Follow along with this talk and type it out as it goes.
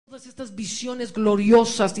Todas estas visiones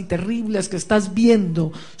gloriosas y terribles que estás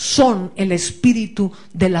viendo son el espíritu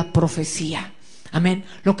de la profecía. Amén.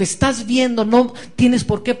 Lo que estás viendo, no tienes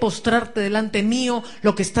por qué postrarte delante mío.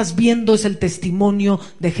 Lo que estás viendo es el testimonio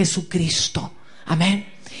de Jesucristo. Amén.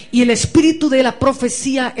 Y el espíritu de la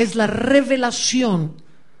profecía es la revelación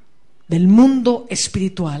del mundo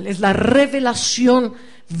espiritual. Es la revelación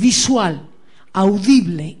visual,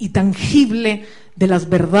 audible y tangible de las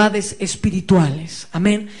verdades espirituales.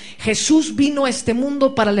 Amén. Jesús vino a este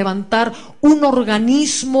mundo para levantar un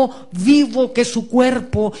organismo vivo que es su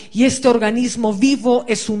cuerpo, y este organismo vivo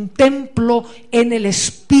es un templo en el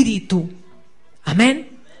espíritu. Amén.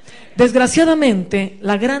 Desgraciadamente,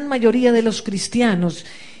 la gran mayoría de los cristianos,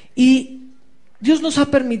 y Dios nos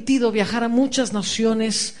ha permitido viajar a muchas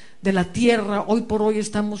naciones de la tierra. Hoy por hoy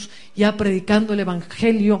estamos ya predicando el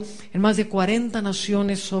evangelio en más de 40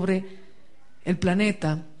 naciones sobre el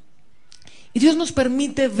planeta, y Dios nos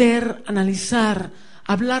permite ver, analizar,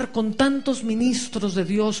 hablar con tantos ministros de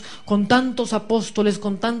Dios, con tantos apóstoles,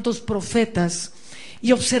 con tantos profetas,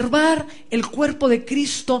 y observar el cuerpo de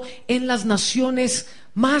Cristo en las naciones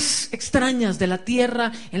más extrañas de la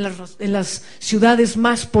tierra, en las ciudades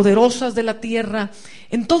más poderosas de la tierra.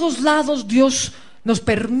 En todos lados Dios nos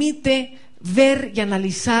permite ver y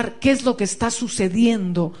analizar qué es lo que está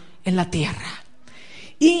sucediendo en la tierra.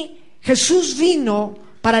 Y Jesús vino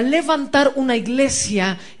para levantar una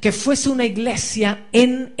iglesia que fuese una iglesia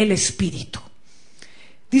en el Espíritu.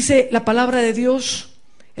 Dice la palabra de Dios,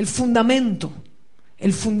 el fundamento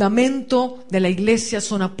de la iglesia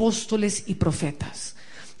son apóstoles y profetas.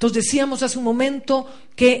 Entonces decíamos hace un momento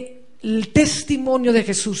que el testimonio de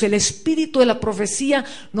Jesús, el espíritu de la profecía,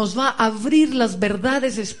 nos va a abrir las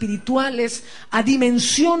verdades espirituales a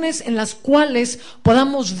dimensiones en las cuales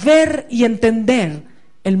podamos ver y entender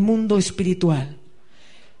el mundo espiritual.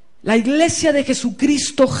 La iglesia de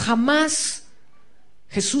Jesucristo jamás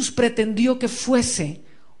Jesús pretendió que fuese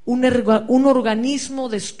un organismo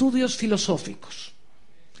de estudios filosóficos,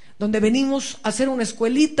 donde venimos a hacer una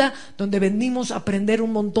escuelita, donde venimos a aprender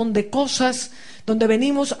un montón de cosas, donde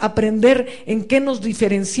venimos a aprender en qué nos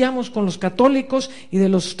diferenciamos con los católicos y de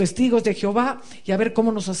los testigos de Jehová, y a ver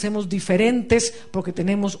cómo nos hacemos diferentes porque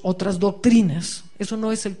tenemos otras doctrinas. Eso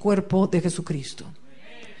no es el cuerpo de Jesucristo.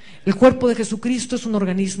 El cuerpo de Jesucristo es un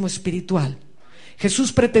organismo espiritual.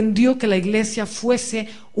 Jesús pretendió que la iglesia fuese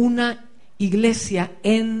una iglesia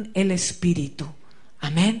en el Espíritu.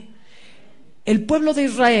 Amén. El pueblo de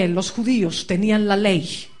Israel, los judíos, tenían la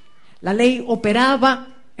ley. La ley operaba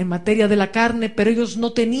en materia de la carne, pero ellos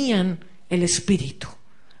no tenían el Espíritu.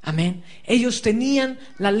 Amén. Ellos tenían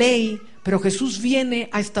la ley, pero Jesús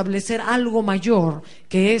viene a establecer algo mayor,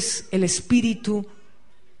 que es el Espíritu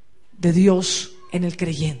de Dios en el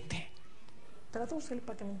creyente. Tradúcelo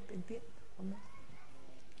para que me entienda.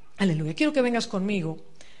 Aleluya. Quiero que vengas conmigo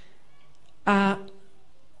a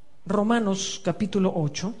Romanos capítulo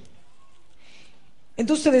 8.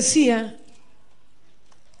 Entonces te decía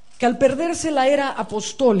que al perderse la era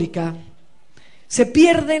apostólica, se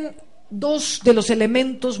pierden dos de los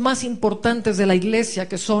elementos más importantes de la iglesia,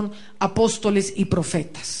 que son apóstoles y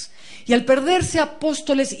profetas. Y al perderse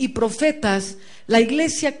apóstoles y profetas, la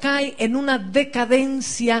iglesia cae en una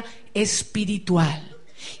decadencia espiritual.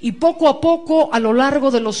 Y poco a poco, a lo largo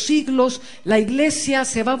de los siglos, la iglesia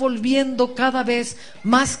se va volviendo cada vez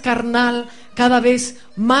más carnal, cada vez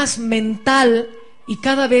más mental, y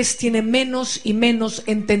cada vez tiene menos y menos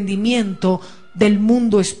entendimiento del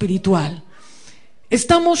mundo espiritual.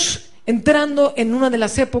 Estamos entrando en una de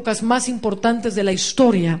las épocas más importantes de la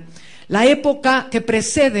historia, la época que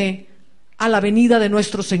precede a la venida de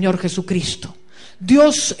nuestro Señor Jesucristo.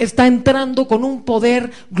 Dios está entrando con un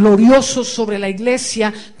poder glorioso sobre la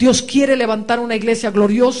iglesia. Dios quiere levantar una iglesia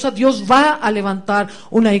gloriosa. Dios va a levantar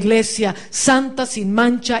una iglesia santa, sin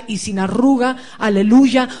mancha y sin arruga.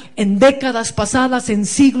 Aleluya. En décadas pasadas, en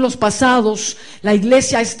siglos pasados, la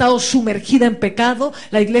iglesia ha estado sumergida en pecado.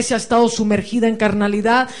 La iglesia ha estado sumergida en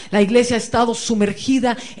carnalidad. La iglesia ha estado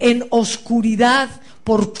sumergida en oscuridad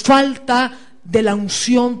por falta de la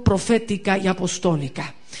unción profética y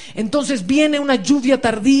apostólica. Entonces viene una lluvia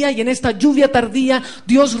tardía, y en esta lluvia tardía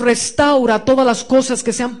Dios restaura todas las cosas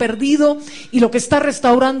que se han perdido, y lo que está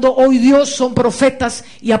restaurando hoy Dios son profetas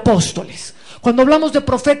y apóstoles. Cuando hablamos de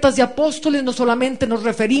profetas y apóstoles, no solamente nos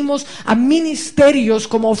referimos a ministerios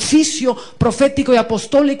como oficio profético y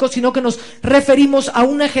apostólico, sino que nos referimos a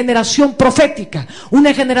una generación profética,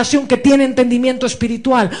 una generación que tiene entendimiento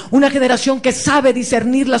espiritual, una generación que sabe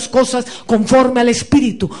discernir las cosas conforme al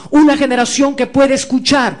Espíritu, una generación que puede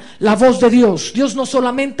escuchar la voz de Dios. Dios no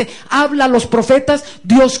solamente habla a los profetas,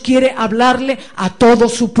 Dios quiere hablarle a todo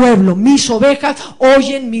su pueblo. Mis ovejas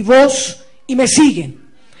oyen mi voz y me siguen.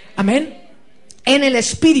 Amén. En el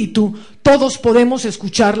Espíritu todos podemos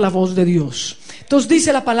escuchar la voz de Dios. Entonces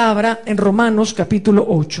dice la palabra en Romanos capítulo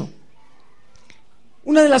 8.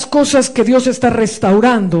 Una de las cosas que Dios está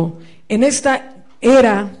restaurando en esta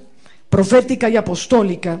era profética y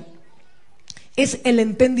apostólica es el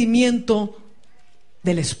entendimiento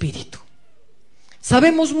del Espíritu.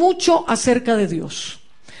 Sabemos mucho acerca de Dios.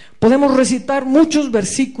 Podemos recitar muchos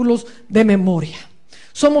versículos de memoria.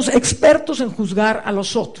 Somos expertos en juzgar a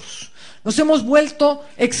los otros. Nos hemos vuelto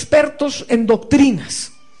expertos en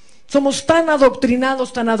doctrinas. Somos tan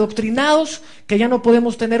adoctrinados, que ya no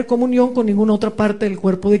podemos tener comunión con ninguna otra parte del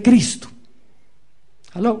cuerpo de Cristo.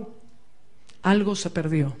 ¿Aló? Algo se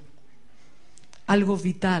perdió. Algo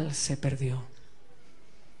vital se perdió.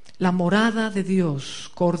 La morada de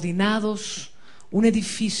Dios, coordinados, un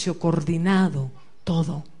edificio coordinado,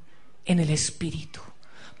 todo en el Espíritu,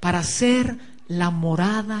 para ser la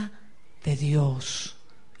morada de Dios.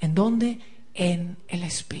 ¿En dónde? En el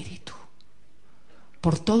Espíritu.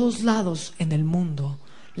 Por todos lados en el mundo,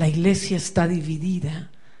 la iglesia está dividida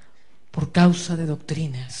por causa de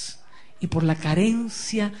doctrinas y por la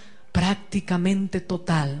carencia prácticamente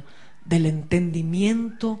total del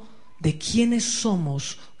entendimiento de quiénes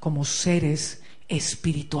somos como seres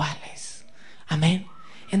espirituales. Amén.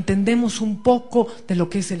 Entendemos un poco de lo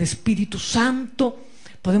que es el Espíritu Santo.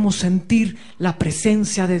 Podemos sentir la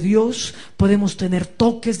presencia de Dios, podemos tener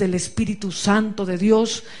toques del Espíritu Santo de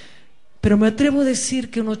Dios, pero me atrevo a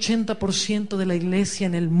decir que un 80% de la iglesia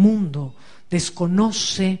en el mundo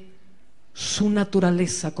desconoce su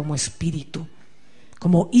naturaleza como espíritu,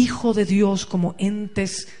 como hijo de Dios, como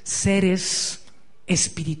entes, seres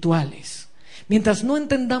espirituales. Mientras no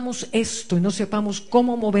entendamos esto y no sepamos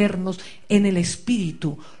cómo movernos en el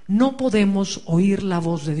Espíritu, no podemos oír la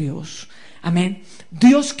voz de Dios. Amén.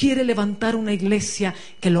 Dios quiere levantar una iglesia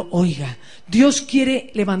que lo oiga. Dios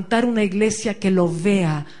quiere levantar una iglesia que lo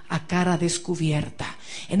vea a cara descubierta.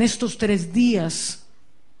 En estos 3 días,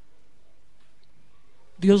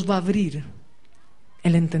 Dios va a abrir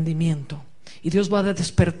el entendimiento y Dios va a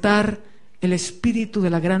despertar el espíritu de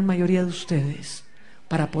la gran mayoría de ustedes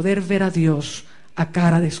para poder ver a Dios a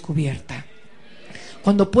cara descubierta.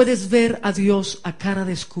 Cuando puedes ver a Dios a cara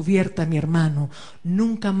descubierta, mi hermano,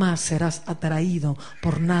 nunca más serás atraído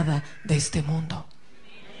por nada de este mundo.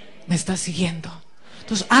 ¿Me estás siguiendo?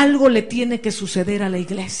 Entonces algo le tiene que suceder a la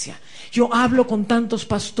iglesia. Yo hablo con tantos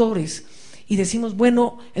pastores y decimos,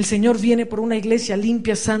 bueno, el Señor viene por una iglesia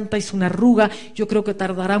limpia, santa y sin arruga. Yo creo que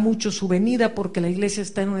tardará mucho su venida porque la iglesia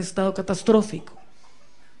está en un estado catastrófico.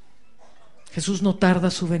 Jesús no tarda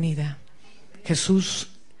su venida. Jesús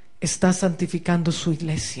está santificando su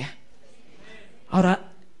iglesia.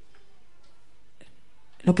 Ahora,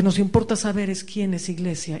 lo que nos importa saber es quién es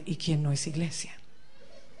iglesia y quién no es iglesia.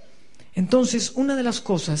 Entonces, una de las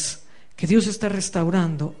cosas que Dios está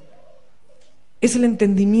restaurando es el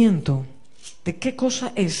entendimiento de qué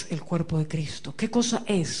cosa es el cuerpo de Cristo, qué cosa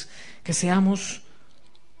es que seamos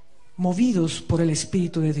movidos por el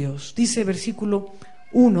Espíritu de Dios. Dice versículo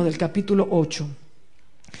 1 del capítulo 8.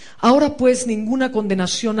 Ahora pues ninguna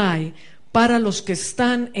condenación hay para los que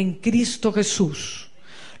están en Cristo Jesús,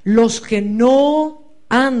 los que no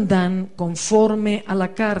andan conforme a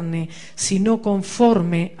la carne, sino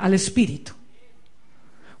conforme al Espíritu.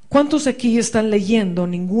 ¿Cuántos aquí están leyendo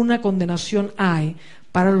ninguna condenación hay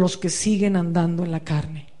para los que siguen andando en la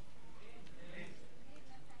carne?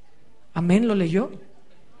 ¿Amén? ¿Lo leyó?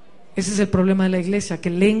 Ese es el problema de la iglesia, que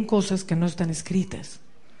leen cosas que no están escritas.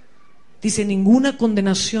 Dice, ninguna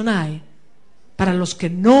condenación hay para los que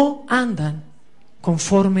no andan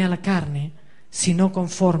conforme a la carne, sino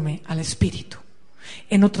conforme al Espíritu.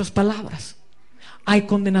 En otras palabras, hay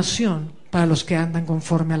condenación para los que andan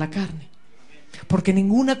conforme a la carne, porque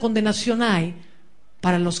ninguna condenación hay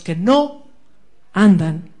para los que no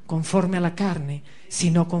andan conforme a la carne,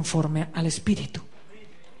 sino conforme al Espíritu.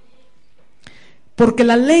 Porque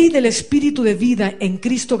la ley del Espíritu de vida en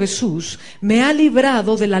Cristo Jesús me ha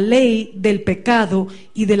librado de la ley del pecado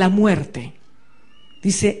y de la muerte.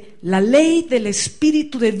 Dice, la ley del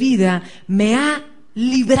Espíritu de vida me ha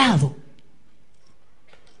librado.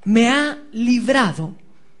 Me ha librado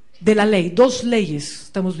de la ley. Dos leyes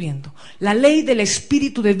estamos viendo. La ley del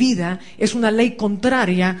espíritu de vida es una ley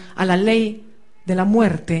contraria a la ley de la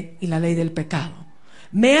muerte y la ley del pecado.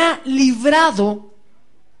 Me ha librado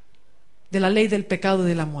de la ley del pecado y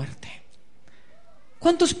de la muerte.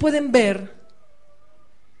 ¿Cuántos pueden ver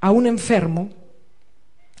a un enfermo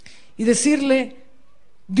y decirle: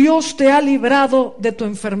 Dios te ha librado de tu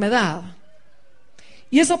enfermedad?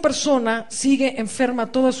 Y esa persona sigue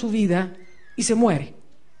enferma toda su vida y se muere.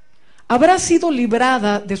 ¿Habrá sido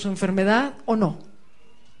librada de su enfermedad o no?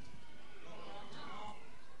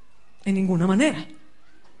 En ninguna manera.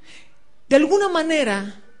 De alguna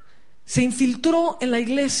manera se infiltró en la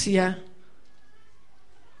iglesia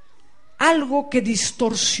algo que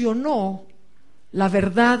distorsionó la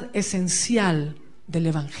verdad esencial del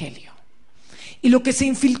Evangelio. Y lo que se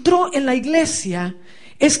infiltró en la iglesia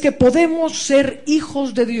es que podemos ser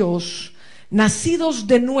hijos de Dios, nacidos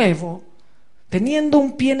de nuevo, teniendo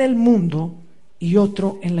un pie en el mundo y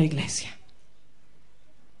otro en la iglesia.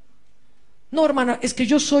 No, hermana, es que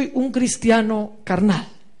yo soy un cristiano carnal.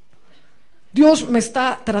 Dios me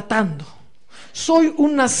está tratando. Soy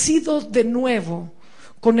un nacido de nuevo,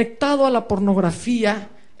 conectado a la pornografía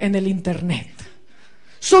en el internet.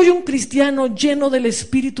 Soy un cristiano lleno del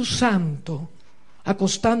Espíritu Santo,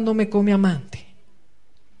 acostándome con mi amante.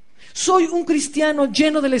 Soy un cristiano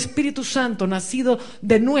lleno del Espíritu Santo, nacido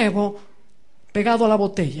de nuevo, pegado a la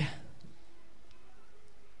botella.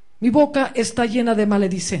 Mi boca está llena de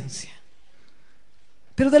maledicencia.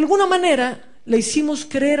 Pero de alguna manera le hicimos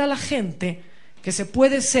creer a la gente que se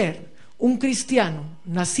puede ser un cristiano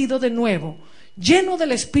nacido de nuevo, lleno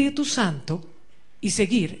del Espíritu Santo, y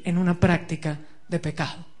seguir en una práctica de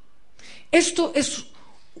pecado. Esto es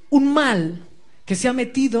un mal que se ha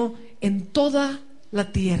metido en toda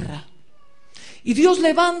la tierra. Y Dios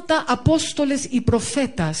levanta apóstoles y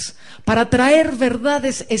profetas para traer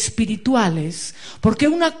verdades espirituales, porque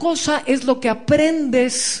una cosa es lo que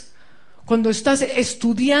aprendes cuando estás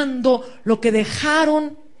estudiando lo que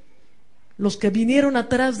dejaron los que vinieron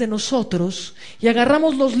atrás de nosotros, y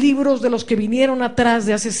agarramos los libros de los que vinieron atrás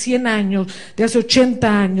de hace 100 años, de hace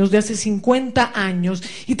 80 años, de hace 50 años,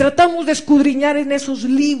 y tratamos de escudriñar en esos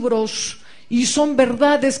libros, y son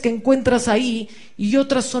verdades que encuentras ahí, y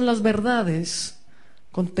otras son las verdades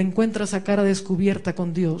cuando te encuentras a cara descubierta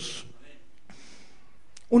con Dios.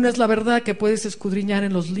 Una es la verdad que puedes escudriñar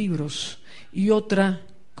en los libros, y otra,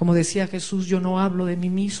 como decía Jesús, yo no hablo de mí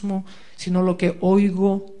mismo, sino lo que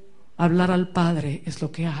oigo hablar al Padre es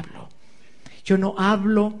lo que hablo. Yo no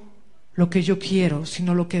hablo lo que yo quiero,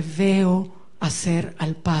 sino lo que veo hacer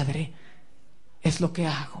al Padre es lo que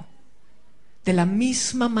hago. De la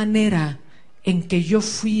misma manera en que yo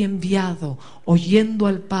fui enviado, oyendo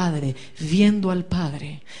al Padre, viendo al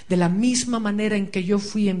Padre, de la misma manera en que yo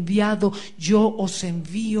fui enviado, yo os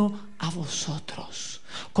envío a vosotros.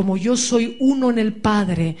 Como yo soy uno en el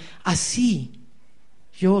Padre, así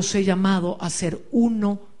yo os he llamado a ser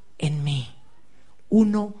uno en mí,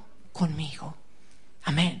 uno conmigo.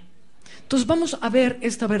 Amén. Entonces vamos a ver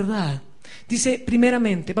esta verdad. Dice,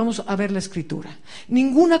 primeramente, vamos a ver la escritura.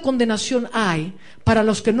 Ninguna condenación hay para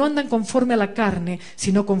los que no andan conforme a la carne,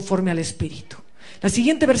 sino conforme al Espíritu. El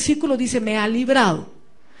siguiente versículo dice, me ha librado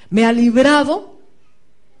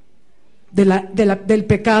del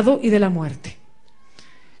pecado y de la muerte.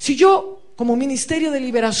 Si yo, como ministerio de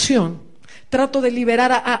liberación, trato de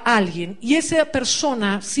liberar a alguien y esa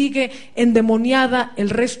persona sigue endemoniada el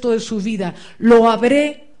resto de su vida, ¿lo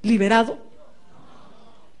habré liberado?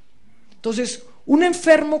 Entonces, un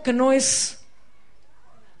enfermo que no es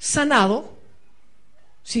sanado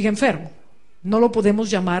sigue enfermo. No lo podemos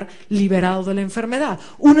llamar liberado de la enfermedad.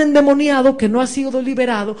 Un endemoniado que no ha sido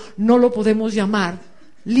liberado no lo podemos llamar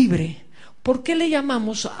libre. ¿Por qué le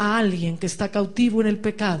llamamos a alguien que está cautivo en el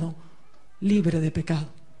pecado libre de pecado?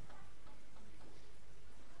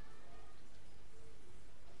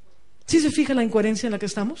 ¿Sí se fija la incoherencia en la que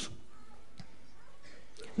estamos?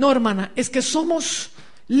 No, hermana, es que somos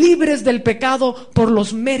libres del pecado por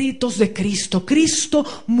los méritos de Cristo.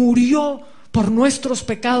 Cristo murió por nuestros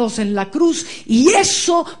pecados en la cruz y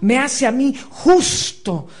eso me hace a mí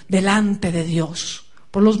justo delante de Dios.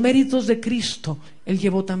 Por los méritos de Cristo, Él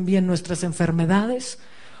llevó también nuestras enfermedades.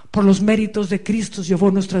 Por los méritos de Cristo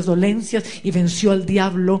llevó nuestras dolencias y venció al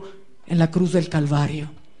diablo en la cruz del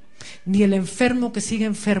Calvario. Ni el enfermo que sigue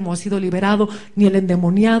enfermo ha sido liberado, ni el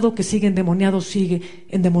endemoniado que sigue endemoniado sigue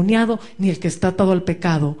endemoniado, ni el que está atado al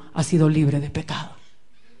pecado ha sido libre de pecado.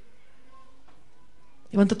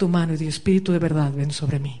 Levanta tu mano y di, Espíritu de verdad, ven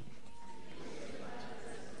sobre mí.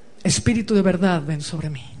 Espíritu de verdad, ven sobre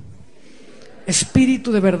mí.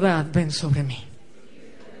 Espíritu de verdad, ven sobre mí.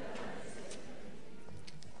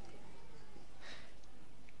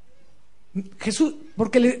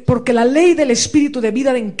 porque la ley del Espíritu de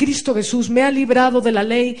vida en Cristo Jesús me ha librado de la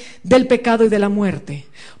ley del pecado y de la muerte.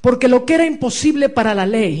 Porque lo que era imposible para la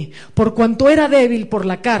ley, por cuanto era débil por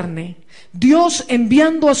la carne, Dios,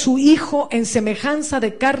 enviando a su Hijo en semejanza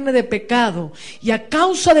de carne de pecado, y a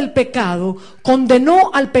causa del pecado,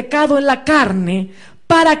 condenó al pecado en la carne,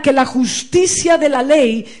 para que la justicia de la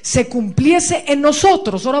ley se cumpliese en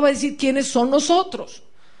nosotros. Ahora va a decir quiénes son nosotros.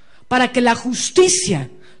 Para que la justicia,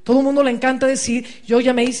 todo el mundo le encanta decir, yo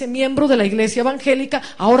ya me hice miembro de la iglesia evangélica,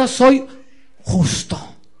 ahora soy justo.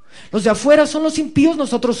 Los de afuera son los impíos,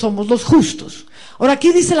 nosotros somos los justos. Ahora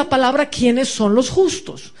aquí dice la palabra quiénes son los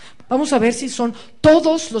justos. Vamos a ver si son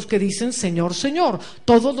todos los que dicen Señor, Señor,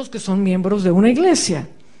 todos los que son miembros de una iglesia.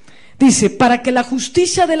 Dice, para que la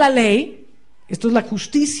justicia de la ley, esto es la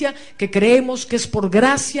justicia que creemos que es por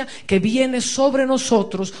gracia, que viene sobre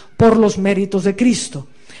nosotros por los méritos de Cristo.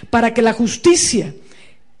 Para que la justicia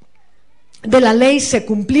de la ley se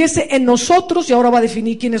cumpliese en nosotros, y ahora va a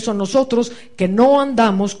definir quiénes son nosotros, que no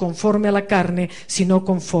andamos conforme a la carne, sino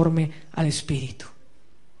conforme al Espíritu.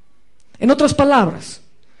 En otras palabras,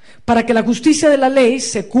 para que la justicia de la ley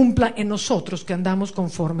se cumpla en nosotros, que andamos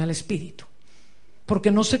conforme al Espíritu, porque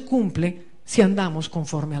no se cumple si andamos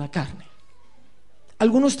conforme a la carne.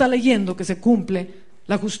 ¿Alguno está leyendo que se cumple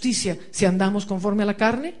la justicia si andamos conforme a la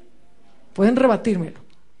carne? Pueden rebatírmelo.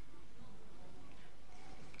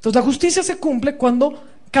 Entonces la justicia se cumple cuando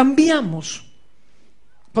cambiamos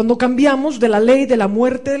de la ley de la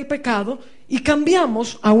muerte del pecado y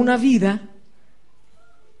cambiamos a una vida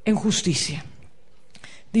en justicia.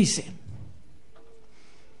 Dice,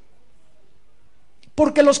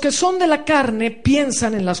 porque los que son de la carne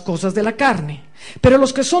piensan en las cosas de la carne, pero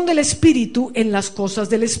los que son del Espíritu en las cosas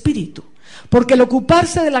del Espíritu. Porque el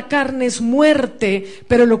ocuparse de la carne es muerte,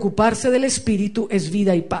 pero el ocuparse del Espíritu es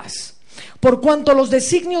vida y paz. Por cuanto los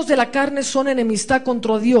designios de la carne son enemistad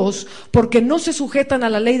contra Dios, porque no se sujetan a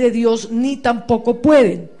la ley de Dios, ni tampoco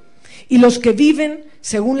pueden. Y los que viven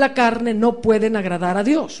según la carne no pueden agradar a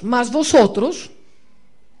Dios. Mas vosotros,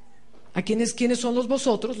 ¿quiénes son los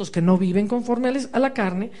vosotros? Los que no viven conforme a la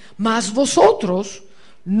carne. Mas vosotros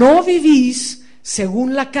no vivís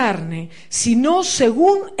según la carne, sino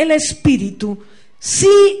según el Espíritu, si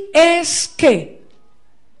es que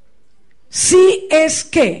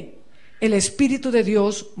el Espíritu de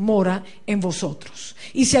Dios mora en vosotros.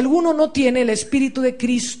 Y si alguno no tiene el Espíritu de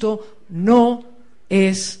Cristo, no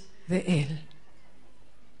es de él.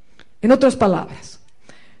 En otras palabras,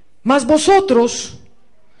 mas vosotros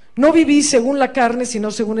no vivís según la carne,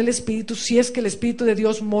 sino según el Espíritu, si es que el Espíritu de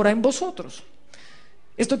Dios mora en vosotros.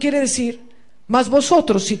 Esto quiere decir, mas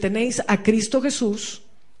vosotros, si tenéis a Cristo Jesús,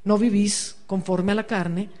 no vivís conforme a la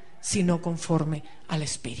carne, sino conforme al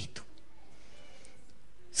Espíritu.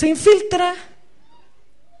 Se infiltra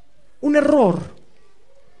un error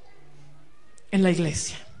en la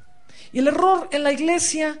iglesia. Y el error en la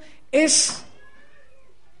iglesia es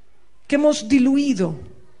que hemos diluido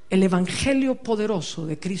el evangelio poderoso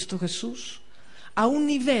de Cristo Jesús a un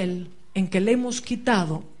nivel en que le hemos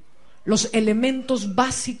quitado los elementos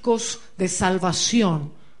básicos de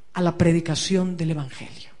salvación a la predicación del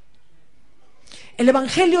evangelio. El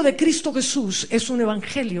evangelio de Cristo Jesús es un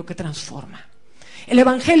evangelio que transforma. El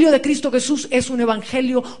evangelio de Cristo Jesús es un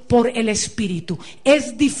evangelio por el Espíritu.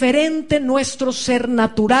 Es diferente nuestro ser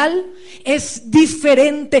natural, es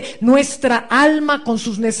diferente nuestra alma con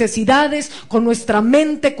sus necesidades, con nuestra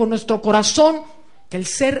mente, con nuestro corazón, que el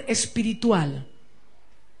ser espiritual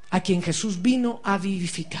a quien Jesús vino a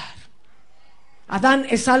vivificar. Adán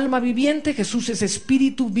es alma viviente, Jesús es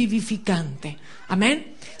espíritu vivificante.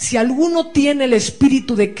 Amén. Si alguno tiene el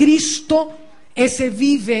Espíritu de Cristo, ese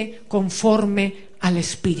vive conforme al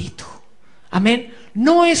Espíritu. Amén.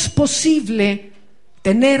 No es posible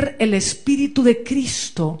tener el Espíritu de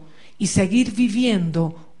Cristo y seguir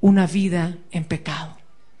viviendo una vida en pecado.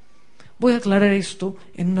 Voy a aclarar esto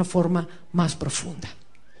en una forma más profunda.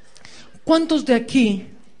 ¿Cuántos de aquí,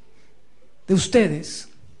 de ustedes,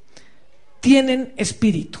 tienen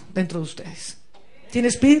espíritu dentro de ustedes? ¿Tiene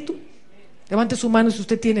espíritu? Levante su mano si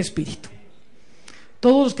usted tiene espíritu.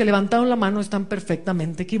 Todos los que levantaron la mano están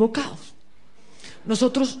perfectamente equivocados.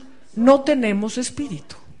 Nosotros no tenemos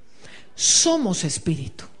espíritu, somos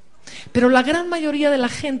espíritu. Pero la gran mayoría de la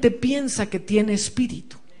gente piensa que tiene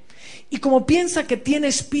espíritu. Y como piensa que tiene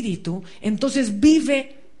espíritu, entonces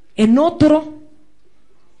vive en otra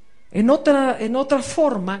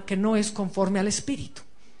forma que no es conforme al espíritu.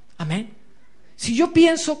 Amén. Si yo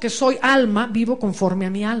pienso que soy alma, vivo conforme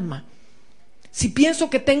a mi alma. Si pienso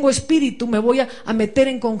que tengo espíritu, me voy a meter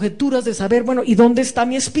en conjeturas de saber, bueno, ¿y dónde está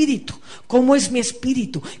mi espíritu? ¿Cómo es mi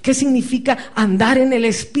espíritu? ¿Qué significa andar en el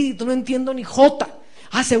espíritu? No entiendo ni jota.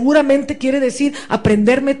 Seguramente quiere decir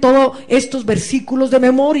aprenderme todos estos versículos de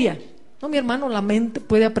memoria. No, mi hermano, la mente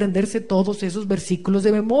puede aprenderse todos esos versículos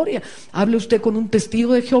de memoria. Hable usted con un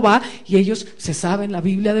testigo de Jehová y ellos se saben la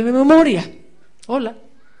Biblia de memoria. Hola.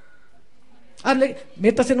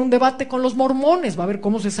 Métase en un debate con los mormones, va a ver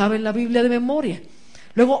cómo se sabe la Biblia de memoria.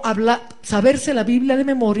 Luego, saberse la Biblia de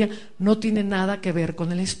memoria no tiene nada que ver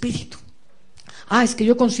con el espíritu. Es que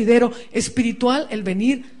yo considero espiritual el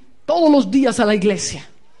venir todos los días a la iglesia.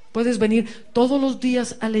 Puedes venir todos los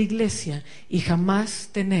días a la iglesia y jamás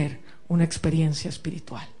tener una experiencia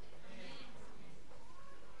espiritual.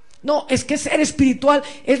 No, es que ser espiritual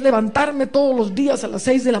es levantarme todos los días a las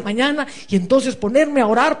 6 de la mañana y entonces ponerme a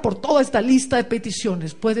orar por toda esta lista de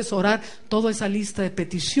peticiones. Puedes orar toda esa lista de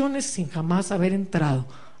peticiones sin jamás haber entrado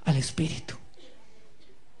al Espíritu.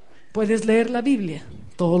 Puedes leer la Biblia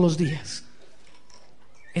todos los días,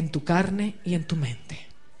 en tu carne y en tu mente.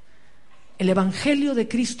 El Evangelio de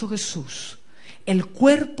Cristo Jesús, el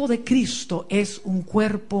cuerpo de Cristo es un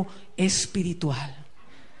cuerpo espiritual,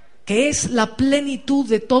 que es la plenitud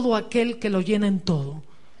de todo aquel que lo llena en todo.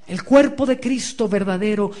 El cuerpo de Cristo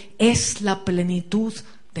verdadero es la plenitud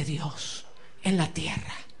de Dios en la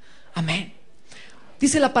tierra. Amén.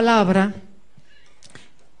 Dice la palabra: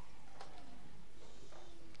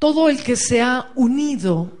 todo el que se ha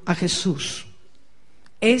unido a Jesús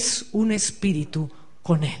es un espíritu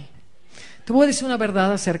con Él. Te voy a decir una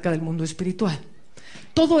verdad acerca del mundo espiritual.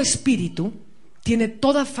 Todo espíritu tiene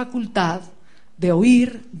toda facultad de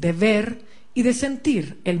oír, de ver y de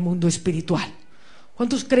sentir el mundo espiritual.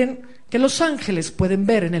 ¿Cuántos creen que los ángeles pueden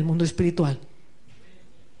ver en el mundo espiritual?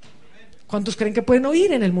 ¿Cuántos creen que pueden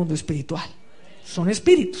oír en el mundo espiritual? Son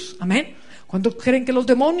espíritus, amén. ¿Cuántos creen que los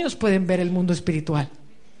demonios pueden ver el mundo espiritual?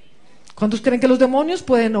 ¿Cuántos creen que los demonios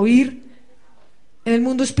pueden oír en el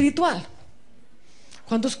mundo espiritual?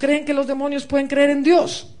 ¿Cuántos creen que los demonios pueden creer en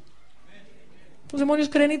Dios? Los demonios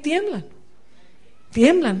creen y tiemblan.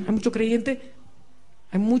 Tiemblan. Hay mucho creyente.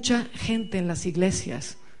 Hay mucha gente en las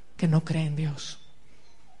iglesias que no cree en Dios.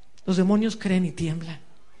 Los demonios creen y tiemblan.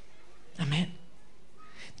 Amén.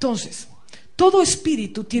 Entonces, todo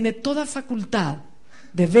espíritu tiene toda facultad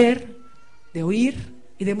de ver, de oír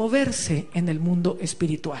y de moverse en el mundo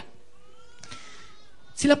espiritual.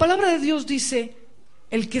 Si la palabra de Dios dice: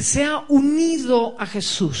 el que se ha unido a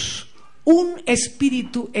Jesús, un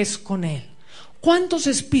espíritu es con Él. ¿Cuántos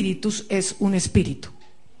espíritus es un espíritu?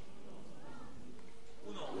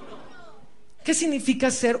 ¿Qué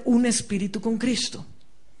significa ser un espíritu con Cristo?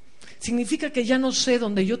 Significa que ya no sé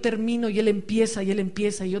dónde yo termino y Él empieza, y Él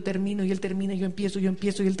empieza, y yo termino, y Él termina, y yo empiezo, y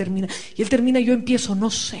Él termina, y Él termina, y yo empiezo. No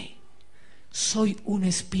sé. Soy un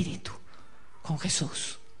espíritu con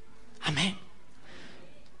Jesús. Amén.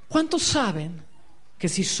 ¿Cuántos saben que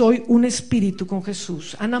si soy un espíritu con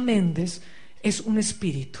Jesús, Ana Méndez es un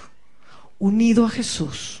espíritu unido a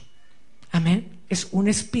Jesús? Amén. Es un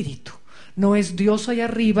espíritu. No es Dios allá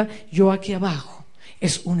arriba, yo aquí abajo.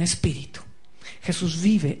 Es un espíritu. Jesús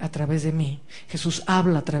vive a través de mí. Jesús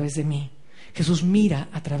habla a través de mí. Jesús mira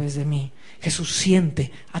a través de mí. Jesús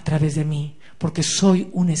siente a través de mí. Porque soy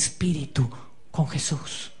un espíritu con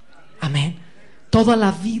Jesús. Amén. Toda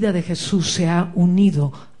la vida de Jesús se ha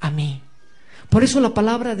unido a mí. Por eso la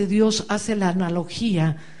palabra de Dios hace la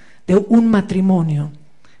analogía de un matrimonio.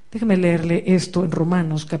 Déjeme leerle esto en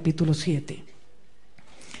Romanos capítulo 7.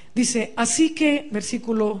 Dice, así que,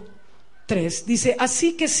 versículo 3, dice: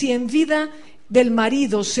 así que si en vida del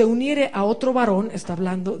marido se uniere a otro varón, está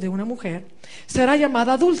hablando de una mujer, será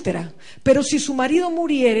llamada adúltera. Pero si su marido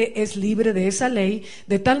muriere, es libre de esa ley,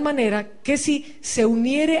 de tal manera que si se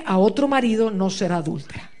uniere a otro marido, no será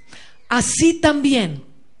adúltera. Así también.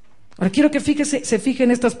 Ahora quiero que se fije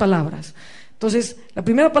en estas palabras. Entonces, la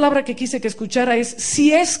primera palabra que quise que escuchara es: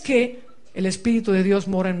 si es que el Espíritu de Dios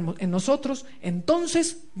mora en nosotros,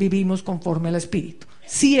 entonces vivimos conforme al Espíritu.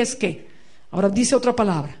 Si es que. Ahora dice otra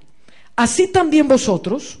palabra: así también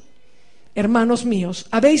vosotros, hermanos míos,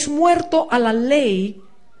 habéis muerto a la ley.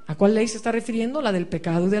 ¿A cuál ley se está refiriendo? La del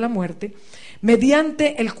pecado y de la muerte,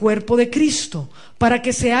 mediante el cuerpo de Cristo, para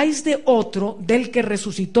que seáis de otro, del que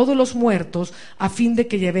resucitó de los muertos, a fin de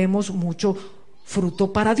que llevemos mucho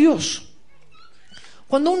fruto para Dios.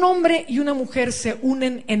 Cuando un hombre y una mujer se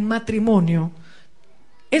unen en matrimonio,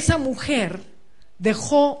 esa mujer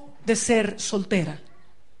dejó de ser soltera.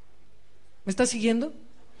 ¿Me está siguiendo?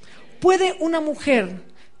 ¿Puede una mujer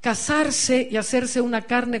casarse y hacerse una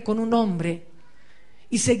carne con un hombre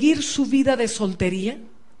y seguir su vida de soltería?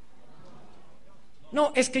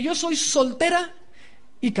 No, es que yo soy soltera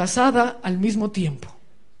y casada al mismo tiempo.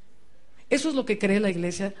 Eso es lo que cree la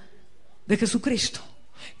iglesia de Jesucristo,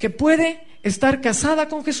 que puede estar casada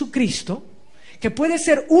con Jesucristo, que puede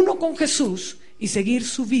ser uno con Jesús y seguir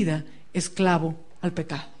su vida esclavo al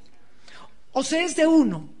pecado. O sea, es de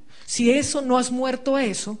uno. Si eso no has muerto a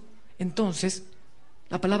eso, entonces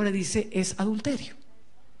la palabra dice es adulterio.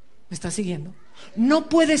 ¿Me estás siguiendo? No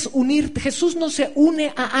puedes unirte. Jesús no se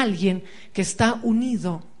une a alguien que está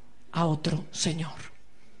unido a otro Señor.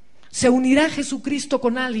 ¿Se unirá Jesucristo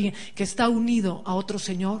con alguien que está unido a otro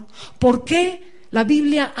Señor? ¿Por qué la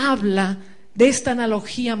Biblia habla de esta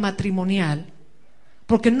analogía matrimonial?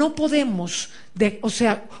 Porque no podemos,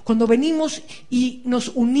 cuando venimos y nos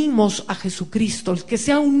unimos a Jesucristo, el que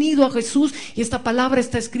se ha unido a Jesús, y esta palabra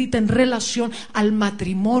está escrita en relación al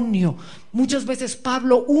matrimonio. Muchas veces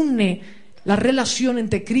Pablo une la relación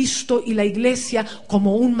entre Cristo y la iglesia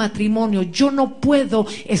como un matrimonio. Yo no puedo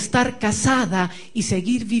estar casada y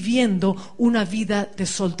seguir viviendo una vida de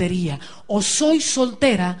soltería. O soy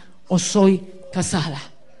soltera o soy casada.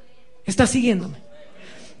 ¿Está siguiéndome?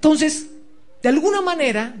 Entonces, de alguna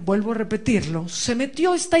manera, vuelvo a repetirlo, se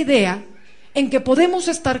metió esta idea en que podemos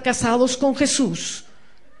estar casados con Jesús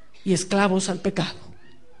y esclavos al pecado.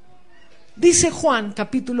 Dice Juan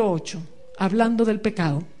capítulo 8, hablando del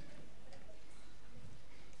pecado.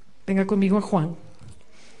 Venga conmigo a Juan,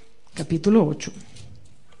 capítulo 8.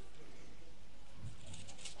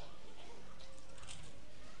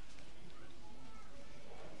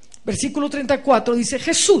 Versículo 34 dice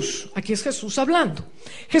Jesús, aquí es Jesús hablando.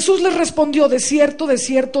 Jesús les respondió: de cierto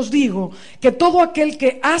os digo, que todo aquel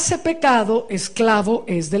que hace pecado, esclavo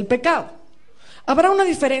es del pecado. ¿Habrá una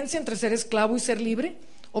diferencia entre ser esclavo y ser libre?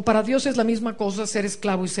 ¿O para Dios es la misma cosa ser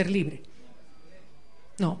esclavo y ser libre?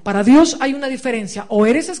 No, para Dios hay una diferencia: o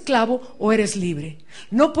eres esclavo o eres libre.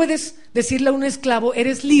 No puedes decirle a un esclavo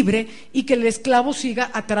eres libre y que el esclavo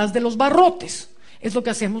siga atrás de los barrotes. Es lo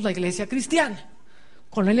que hacemos la iglesia cristiana.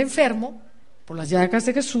 Con el enfermo, por las llagas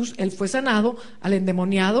de Jesús, él fue sanado. Al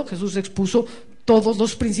endemoniado, Jesús expuso todos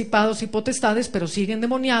los principados y potestades, pero sigue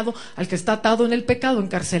endemoniado. Al que está atado en el pecado,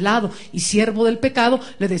 encarcelado y siervo del pecado,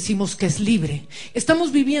 le decimos que es libre.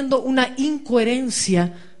 Estamos viviendo una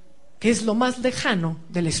incoherencia que es lo más lejano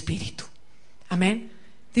del Espíritu. Amén.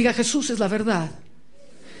 Diga: Jesús es la verdad.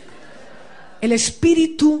 El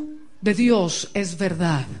Espíritu de Dios es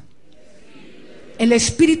verdad. El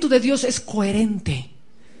Espíritu de Dios es coherente.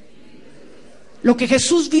 Lo que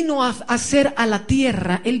Jesús vino a hacer a la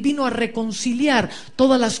tierra, Él vino a reconciliar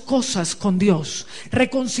todas las cosas con Dios.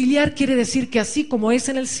 Reconciliar quiere decir que así como es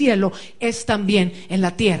en el cielo, es también en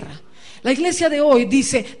la tierra. La iglesia de hoy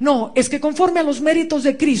dice: no, es que conforme a los méritos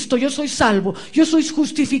de Cristo yo soy salvo, yo soy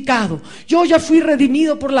justificado, yo ya fui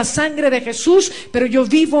redimido por la sangre de Jesús, pero yo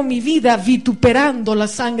vivo mi vida vituperando la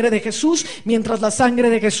sangre de Jesús mientras la sangre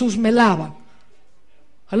de Jesús me lava.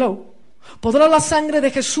 ¿Hello? ¿Podrá la sangre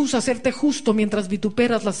de Jesús hacerte justo mientras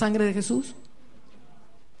vituperas la sangre de Jesús?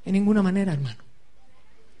 En ninguna manera, hermano.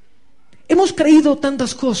 Hemos creído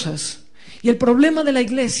tantas cosas, y el problema de la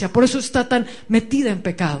iglesia por eso está tan metida en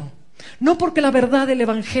pecado. No porque la verdad del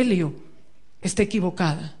evangelio esté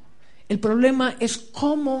equivocada. El problema es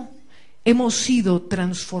cómo hemos ido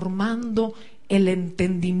transformando el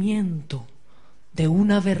entendimiento de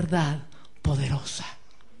una verdad poderosa.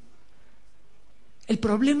 El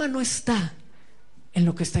problema no está en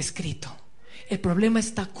lo que está escrito. El problema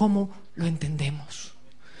está cómo lo entendemos.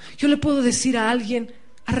 Yo le puedo decir a alguien: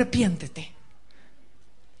 arrepiéntete.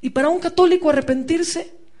 Y para un católico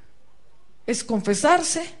arrepentirse es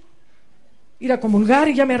confesarse, ir a comulgar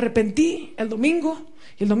y ya me arrepentí el domingo,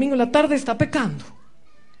 y el domingo en la tarde está pecando.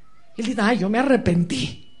 Y él dice: ay, yo me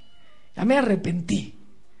arrepentí, ya me arrepentí.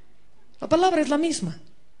 La palabra es la misma.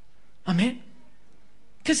 Amén.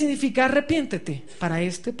 ¿Qué significa arrepiéntete? Para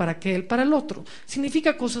este, para aquel, para el otro.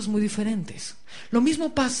 Significa cosas muy diferentes. Lo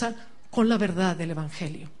mismo pasa con la verdad del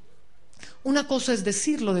evangelio. Una cosa es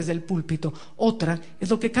decirlo desde el púlpito, otra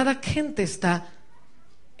es lo que cada gente está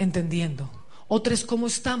entendiendo. Otra es cómo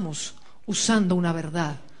estamos usando una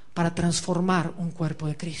verdad para transformar un cuerpo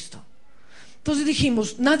de Cristo. Entonces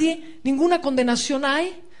dijimos: ninguna condenación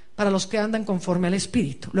hay para los que andan conforme al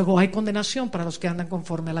Espíritu. Luego hay condenación para los que andan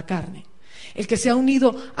conforme a la carne. El que se ha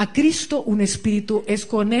unido a Cristo, un espíritu es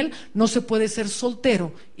con Él. No se puede ser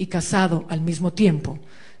soltero y casado al mismo tiempo,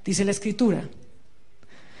 dice la Escritura.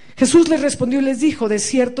 Jesús les respondió y les dijo: de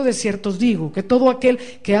cierto os digo, que todo aquel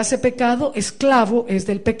que hace pecado, esclavo es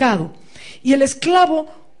del pecado. Y el esclavo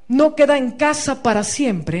no queda en casa para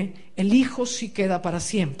siempre, el Hijo sí queda para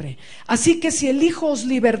siempre. Así que si el Hijo os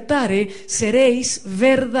libertare, seréis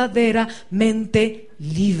verdaderamente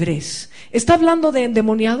libres. ¿Está hablando de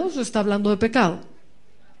endemoniados o está hablando de pecado?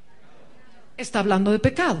 Está hablando de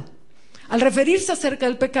pecado. Al referirse acerca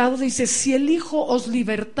del pecado, dice: si el Hijo os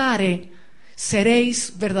libertare,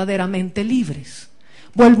 seréis verdaderamente libres.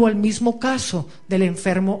 Vuelvo al mismo caso del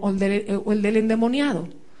enfermo o el del endemoniado.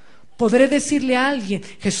 Podré decirle a alguien: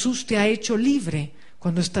 Jesús te ha hecho libre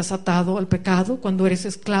cuando estás atado al pecado, cuando eres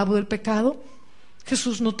esclavo del pecado.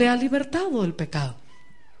 Jesús no te ha libertado del pecado.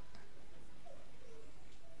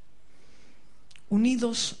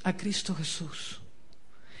 Unidos a Cristo Jesús,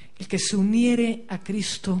 el que se uniere a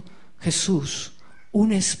Cristo Jesús,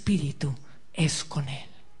 un espíritu es con Él.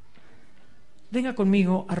 Venga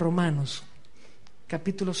conmigo a Romanos,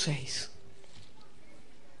 capítulo 6.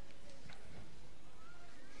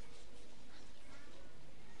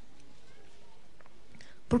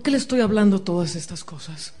 ¿Por qué le estoy hablando todas estas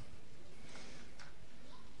cosas?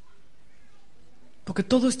 Porque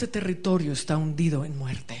todo este territorio está hundido en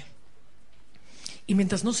muerte. Y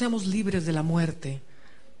mientras no seamos libres de la muerte,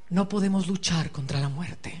 no podemos luchar contra la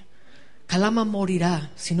muerte. Calama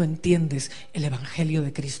morirá si no entiendes el Evangelio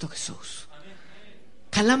de Cristo Jesús.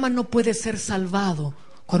 Calama no puede ser salvado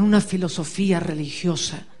con una filosofía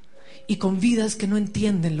religiosa y con vidas que no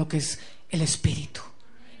entienden lo que es el Espíritu.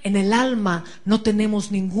 En el alma no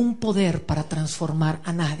tenemos ningún poder para transformar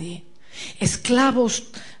a nadie. Esclavos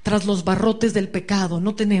tras los barrotes del pecado,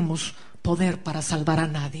 no tenemos poder para salvar a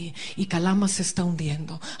nadie. Y Calama se está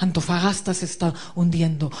hundiendo, Antofagasta se está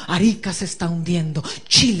hundiendo, Arica se está hundiendo,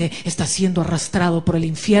 Chile está siendo arrastrado por el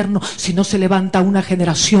infierno si no se levanta una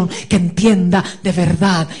generación que entienda de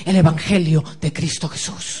verdad el Evangelio de Cristo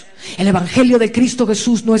Jesús. El Evangelio de Cristo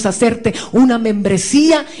Jesús no es hacerte una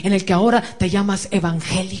membresía en el que ahora te llamas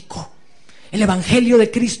evangélico. El Evangelio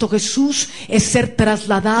de Cristo Jesús es ser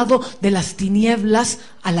trasladado de las tinieblas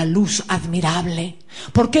a la luz admirable.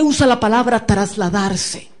 ¿Por qué usa la palabra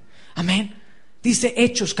trasladarse? Amén. Dice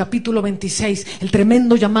Hechos capítulo 26, el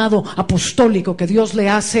tremendo llamado apostólico que Dios le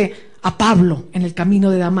hace a Pablo en el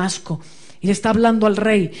camino de Damasco. Y le está hablando al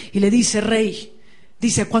rey y le dice: rey,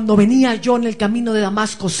 dice, cuando venía yo en el camino de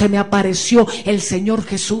Damasco, se me apareció el Señor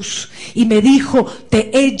Jesús y me dijo: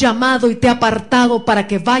 te he llamado y te he apartado para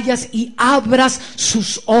que vayas y abras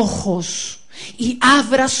sus ojos. Y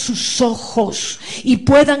abras sus ojos y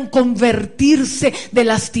puedan convertirse de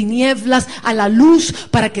las tinieblas a la luz,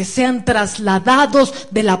 para que sean trasladados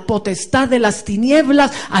de la potestad de las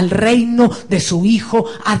tinieblas al reino de su Hijo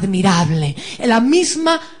admirable. En la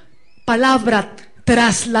misma palabra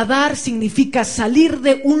trasladar significa salir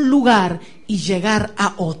de un lugar y llegar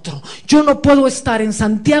a otro. Yo no puedo estar en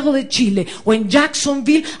Santiago de Chile o en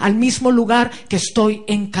Jacksonville al mismo lugar que estoy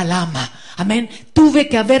en Calama. Amén. Tuve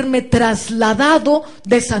que haberme trasladado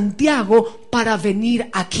de Santiago para venir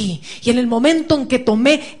aquí. Y en el momento en que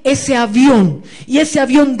tomé ese avión y ese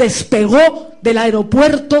avión despegó del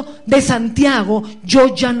aeropuerto de Santiago,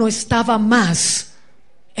 yo ya no estaba más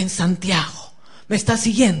en Santiago. ¿Me está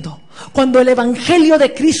siguiendo? Cuando el Evangelio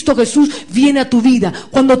de Cristo Jesús viene a tu vida,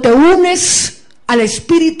 cuando te unes al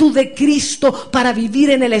Espíritu de Cristo para vivir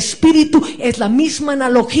en el Espíritu, es la misma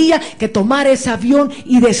analogía que tomar ese avión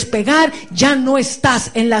y despegar. Ya no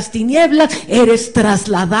estás en las tinieblas, eres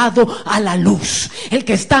trasladado a la luz. El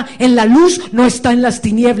que está en la luz no está en las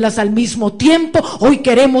tinieblas al mismo tiempo. Hoy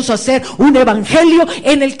queremos hacer un evangelio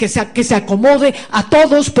en el que se acomode a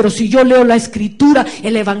todos, pero si yo leo la Escritura,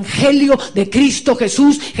 el Evangelio de Cristo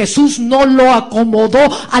Jesús, Jesús no lo acomodó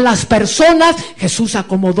a las personas, Jesús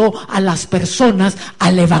acomodó a las personas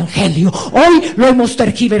al Evangelio. Hoy lo hemos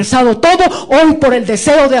tergiversado todo. Hoy, por el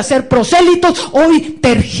deseo de hacer prosélitos, hoy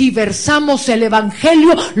tergiversamos el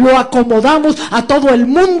Evangelio, lo acomodamos a todo el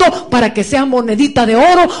mundo para que sea monedita de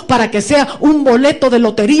oro, para que sea un boleto de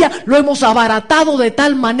lotería. Lo hemos abaratado de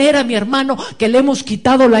tal manera, mi hermano, que le hemos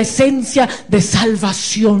quitado la esencia de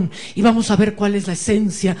salvación. Y vamos a ver cuál es la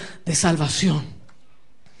esencia de salvación.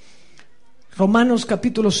 Romanos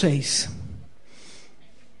capítulo 6.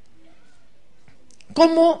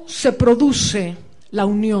 ¿Cómo se produce la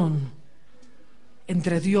unión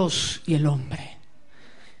entre Dios y el hombre?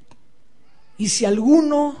 Y si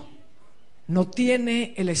alguno no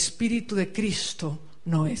tiene el Espíritu de Cristo,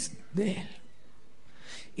 no es de Él.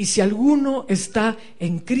 Y si alguno está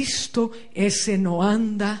en Cristo, ese no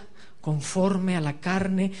anda conforme a la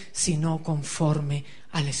carne, sino conforme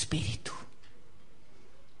al Espíritu.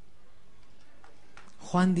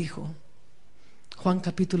 Juan dijo, Juan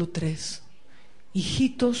capítulo 3,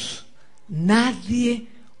 hijitos, nadie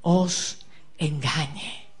os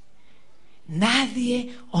engañe.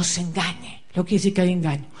 Nadie os engañe. Lo que quiere decir que hay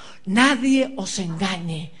engaño. Nadie os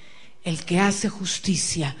engañe. El que hace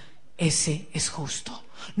justicia, ese es justo.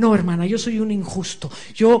 No, hermana, yo soy un injusto.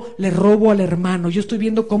 Yo le robo al hermano. Yo estoy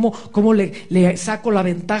viendo cómo le saco la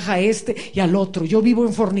ventaja a este y al otro. Yo vivo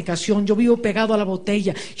en fornicación. Yo vivo pegado a la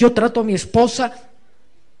botella. Yo trato a mi esposa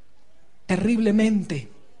terriblemente.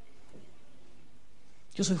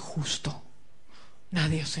 Yo soy justo.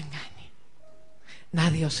 Nadie os engañe.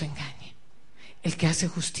 Nadie os engañe. El que hace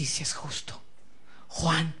justicia es justo.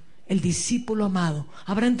 Juan, el discípulo amado,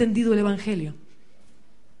 ¿habrá entendido el evangelio?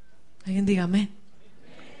 Alguien diga amén.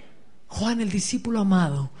 Juan, el discípulo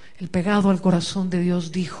amado, el pegado al corazón de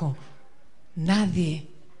Dios, dijo: nadie,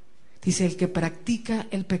 dice, el que practica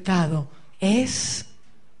el pecado es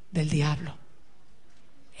del diablo.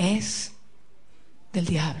 Es del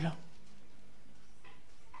diablo.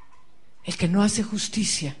 El que no hace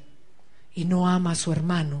justicia y no ama a su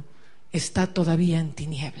hermano está todavía en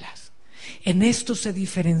tinieblas. En esto se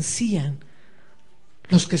diferencian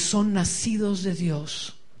los que son nacidos de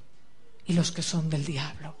Dios y los que son del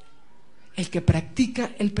diablo. El que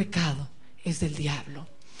practica el pecado es del diablo.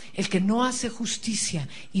 El que no hace justicia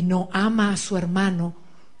y no ama a su hermano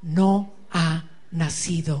no ha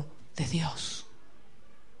nacido de Dios.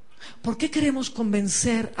 ¿Por qué queremos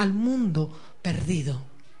convencer al mundo perdido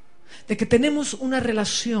de que tenemos una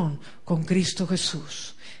relación con Cristo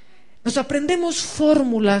Jesús? Nos aprendemos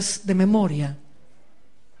fórmulas de memoria.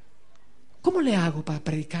 ¿Cómo le hago para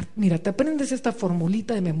predicar? Mira, te aprendes esta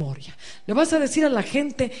formulita de memoria. Le vas a decir a la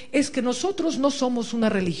gente, es que nosotros no somos una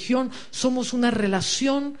religión, somos una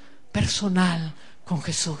relación personal con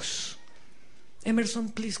Jesús. Emerson,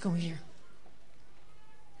 please come here.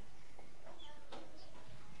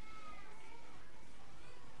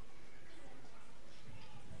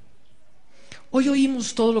 Hoy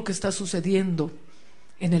oímos todo lo que está sucediendo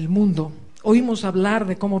en el mundo. Oímos hablar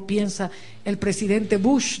de cómo piensa el presidente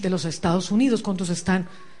Bush de los Estados Unidos. ¿Cuántos están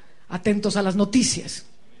atentos a las noticias?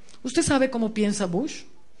 ¿Usted sabe cómo piensa Bush?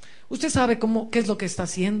 ¿Usted sabe qué es lo que está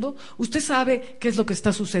haciendo? ¿Usted sabe qué es lo que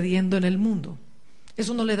está sucediendo en el mundo?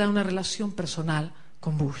 Eso no le da una relación personal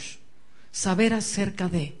con Bush. Saber acerca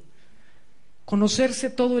de, conocerse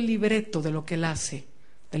todo el libreto de lo que él hace,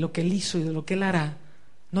 de lo que él hizo y de lo que él hará,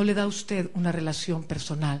 no le da a usted una relación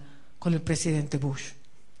personal con el presidente Bush.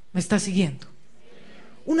 ¿Me está siguiendo?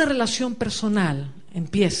 Una relación personal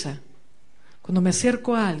empieza cuando me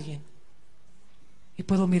acerco a alguien y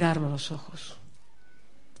puedo mirarlo a los ojos,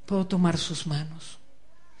 puedo tomar sus manos,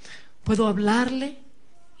 puedo hablarle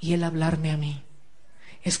y él hablarme a mí,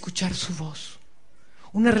 escuchar su voz.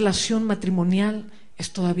 Una relación matrimonial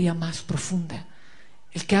es todavía más profunda.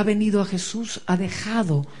 El que ha venido a Jesús ha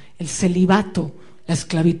dejado el celibato, la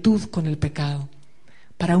esclavitud con el pecado,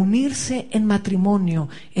 para unirse en matrimonio,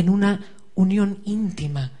 en una unión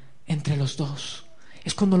íntima entre los dos.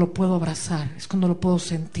 Es cuando lo puedo abrazar, es cuando lo puedo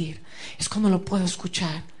sentir, es cuando lo puedo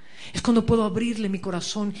escuchar, es cuando puedo abrirle mi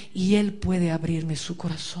corazón y él puede abrirme su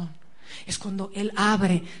corazón. Es cuando él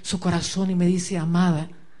abre su corazón y me dice: amada,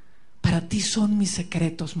 para ti son mis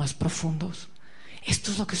secretos más profundos.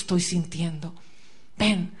 Esto es lo que estoy sintiendo.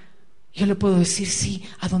 Ven, yo le puedo decir: sí,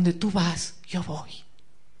 a donde tú vas, yo voy.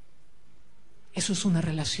 Eso es una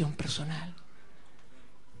relación personal.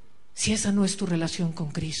 Si esa no es tu relación con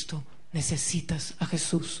Cristo, necesitas a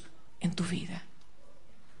Jesús en tu vida.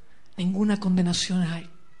 Ninguna condenación hay.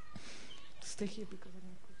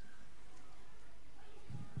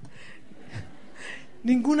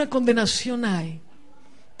 Ninguna condenación hay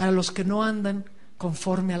para los que no andan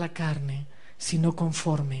conforme a la carne, sino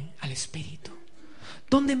conforme al Espíritu.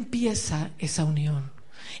 ¿Dónde empieza esa unión?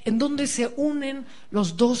 En donde se unen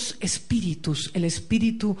los dos espíritus, el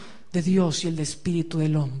espíritu de Dios y el espíritu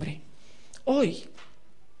del hombre. Hoy,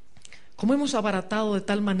 como hemos abaratado de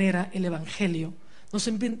tal manera el evangelio,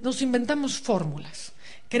 nos inventamos fórmulas.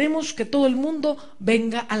 Queremos que todo el mundo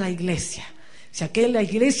venga a la iglesia. Si aquella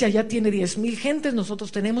iglesia ya tiene 10,000 gentes,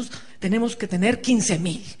 nosotros tenemos que tener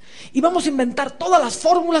 15,000. Y vamos a inventar todas las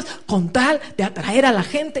fórmulas con tal de atraer a la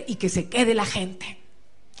gente y que se quede la gente.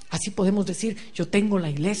 Así podemos decir: yo tengo la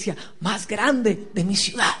iglesia más grande de mi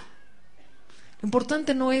ciudad. Lo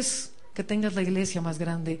importante no es que tengas la iglesia más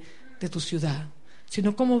grande de tu ciudad,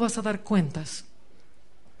 sino cómo vas a dar cuentas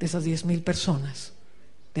de esas 10,000 personas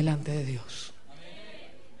delante de Dios.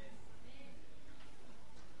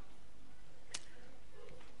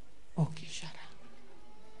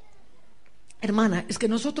 Hermana, es que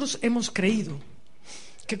nosotros hemos creído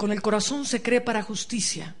que con el corazón se cree para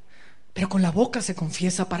justicia, pero con la boca se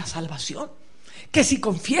confiesa para salvación. Que si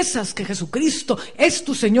confiesas que Jesucristo es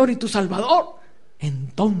tu Señor y tu Salvador,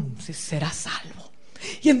 entonces serás salvo.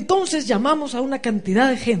 Y entonces llamamos a una cantidad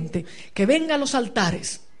de gente que venga a los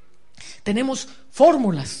altares. Tenemos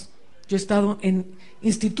fórmulas. Yo he estado en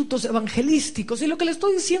institutos evangelísticos, y lo que le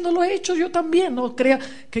estoy diciendo lo he hecho yo también. No crea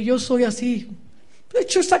que yo soy así. He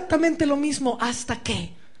hecho exactamente lo mismo. ¿Hasta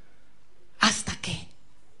qué?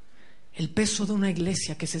 El peso de una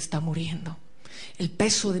iglesia que se está muriendo, el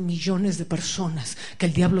peso de millones de personas que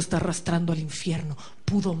el diablo está arrastrando al infierno,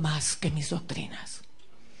 pudo más que mis doctrinas.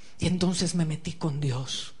 Y entonces me metí con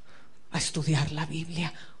Dios a estudiar la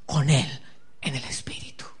Biblia con Él en el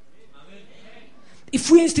Espíritu. Y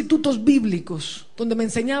fui a institutos bíblicos donde me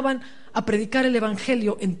enseñaban a predicar el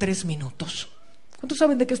Evangelio en 3 minutos. ¿Cuántos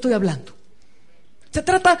saben de qué estoy hablando? Se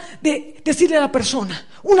trata de decirle a la persona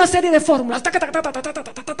una serie de fórmulas,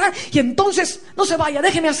 y entonces no se vaya,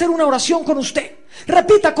 déjeme hacer una oración con usted.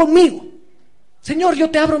 Repita conmigo: Señor, yo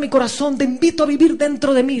te abro mi corazón, te invito a vivir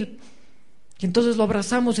dentro de mí. Y entonces lo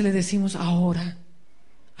abrazamos y le decimos: ahora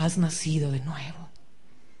has nacido de nuevo.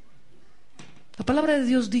 La palabra de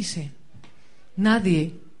Dios dice: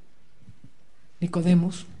 nadie,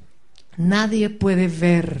 Nicodemos, nadie puede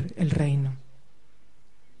ver el reino.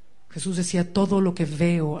 Jesús decía: todo lo que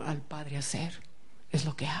veo al Padre hacer es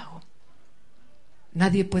lo que hago.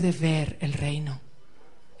 Nadie puede ver el reino.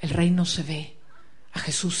 El reino se ve, a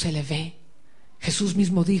Jesús se le ve. Jesús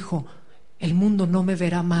mismo dijo: el mundo no me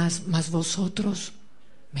verá más, mas vosotros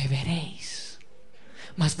me veréis.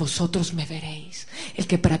 Mas vosotros me veréis. El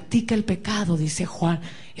que practica el pecado, dice Juan,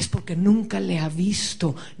 es porque nunca le ha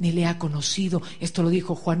visto ni le ha conocido. Esto lo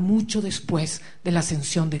dijo Juan mucho después de la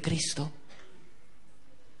ascensión de Cristo.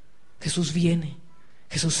 Jesús viene,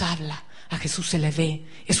 Jesús habla, a Jesús se le ve.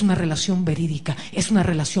 Es una relación verídica, es una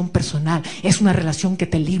relación personal, es una relación que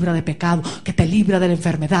te libra de pecado, que te libra de la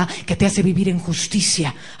enfermedad, que te hace vivir en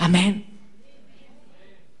justicia. Amén.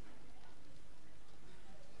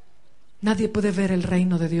 Nadie puede ver el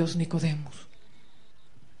reino de Dios, Nicodemos,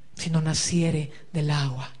 si no naciere del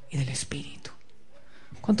agua y del Espíritu.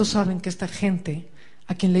 ¿Cuántos saben que esta gente,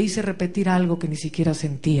 a quien le hice repetir algo que ni siquiera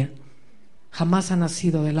sentía, jamás ha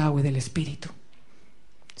nacido del agua y del Espíritu?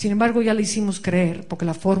 Sin embargo, ya le hicimos creer, porque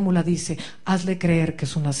la fórmula dice: hazle creer que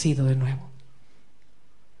es un nacido de nuevo.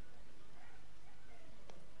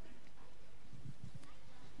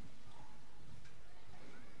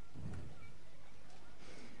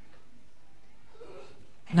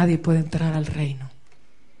 Nadie puede entrar al reino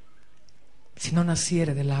si no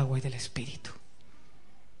naciere del agua y del Espíritu.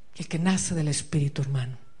 El que nace del Espíritu,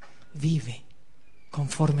 hermano, vive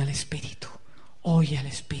conforme al Espíritu, oye al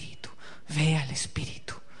Espíritu, ve al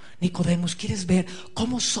Espíritu. Nicodemos, ¿quieres ver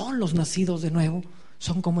cómo son los nacidos de nuevo?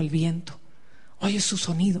 Son como el viento. Oyes su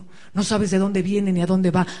sonido, no sabes de dónde viene ni a dónde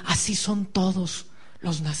va. Así son todos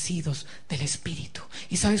los nacidos del Espíritu.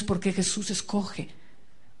 ¿Y sabes por qué Jesús escoge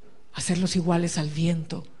hacerlos iguales al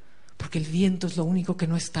viento? Porque el viento es lo único que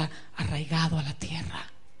no está arraigado a la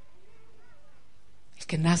tierra. El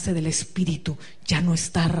que nace del Espíritu ya no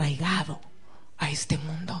está arraigado a este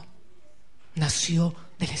mundo. Nació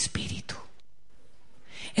del Espíritu.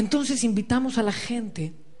 Entonces invitamos a la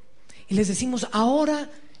gente y les decimos: ahora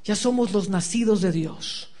ya somos los nacidos de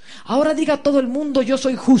Dios. Ahora diga a todo el mundo: yo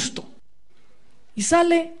soy justo. Y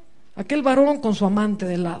sale aquel varón con su amante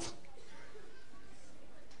de lado.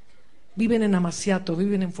 Viven en amaciato,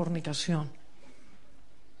 viven en fornicación.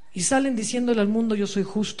 Y salen diciéndole al mundo: yo soy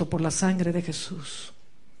justo por la sangre de Jesús.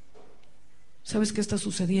 ¿Sabes qué está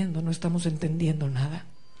sucediendo? No estamos entendiendo nada.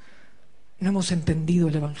 No hemos entendido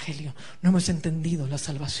el Evangelio, no hemos entendido la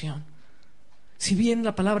salvación. Si bien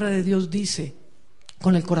la palabra de Dios dice: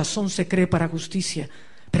 con el corazón se cree para justicia,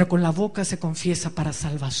 pero con la boca se confiesa para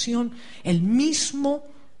salvación, el mismo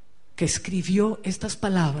que escribió estas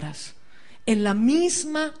palabras en la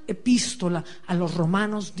misma epístola a los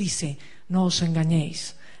romanos dice: no os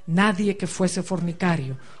engañéis, nadie que fuese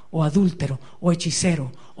fornicario o adúltero o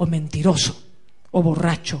hechicero o mentiroso o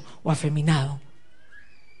borracho o afeminado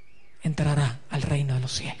entrará al reino de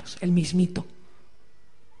los cielos. El mismito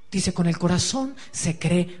dice: con el corazón se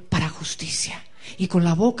cree para justicia y con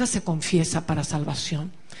la boca se confiesa para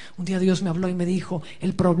salvación. Un día Dios me habló y me dijo: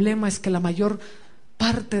 el problema es que la mayor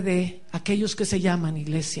parte de aquellos que se llaman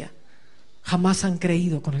iglesia jamás han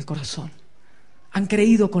creído con el corazón, han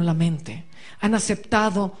creído con la mente, han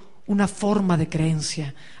aceptado una forma de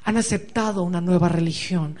creencia, han aceptado una nueva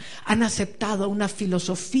religión, han aceptado una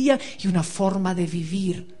filosofía y una forma de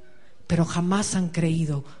vivir, pero jamás han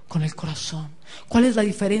creído con el corazón. ¿Cuál es la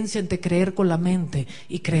diferencia entre creer con la mente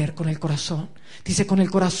y creer con el corazón? Dice: con el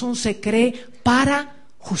corazón se cree para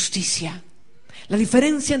justicia. La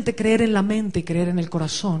diferencia entre creer en la mente y creer en el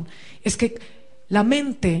corazón es que la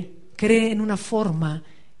mente cree en una forma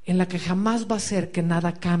en la que jamás va a hacer que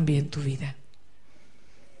nada cambie en tu vida.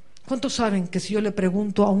 ¿Cuántos saben que si yo le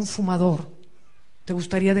pregunto a un fumador: ¿te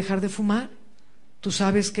gustaría dejar de fumar? ¿Tú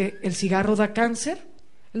sabes que el cigarro da cáncer?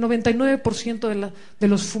 El 99% de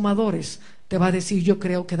los fumadores te va a decir: yo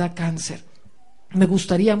creo que da cáncer. Me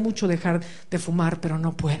gustaría mucho dejar de fumar, pero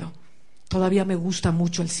no puedo. Todavía me gusta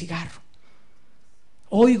mucho el cigarro.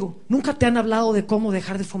 Oigo, ¿nunca te han hablado de cómo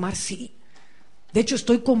dejar de fumar? Sí. De hecho,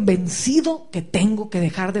 estoy convencido que tengo que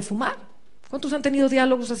dejar de fumar. ¿Cuántos han tenido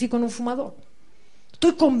diálogos así con un fumador?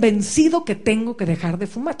 Estoy convencido que tengo que dejar de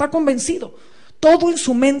fumar. Está convencido. Todo en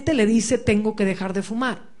su mente le dice: tengo que dejar de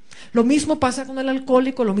fumar. Lo mismo pasa con el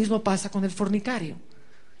alcohólico, lo mismo pasa con el fornicario.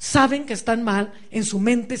 Saben que están mal, en su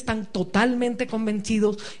mente están totalmente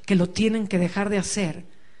convencidos que lo tienen que dejar de hacer,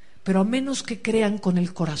 pero a menos que crean con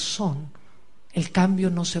el corazón, el cambio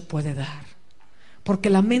no se puede dar. Porque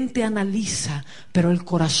la mente analiza, pero el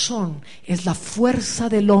corazón es la fuerza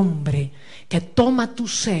del hombre que toma tu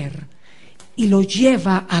ser y lo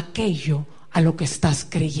lleva a aquello a lo que estás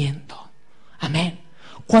creyendo. Amén.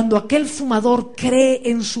 Cuando aquel fumador cree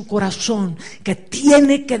en su corazón que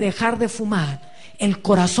tiene que dejar de fumar, el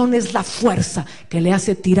corazón es la fuerza que le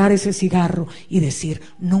hace tirar ese cigarro y decir: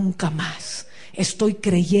 nunca más, estoy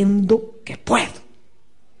creyendo que puedo.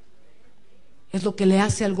 Es lo que le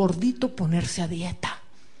hace al gordito ponerse a dieta.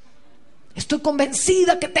 Estoy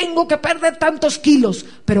convencida que tengo que perder tantos kilos,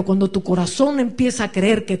 pero cuando tu corazón empieza a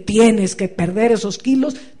creer que tienes que perder esos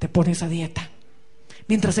kilos, te pones a dieta.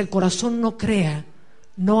 Mientras el corazón no crea,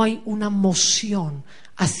 no hay una moción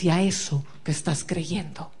hacia eso que estás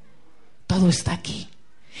creyendo. Todo está aquí.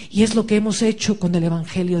 Y es lo que hemos hecho con el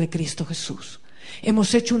Evangelio de Cristo Jesús.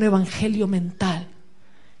 Hemos hecho un evangelio mental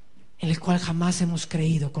en el cual jamás hemos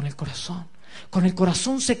creído con el corazón. Con el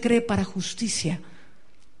corazón se cree para justicia.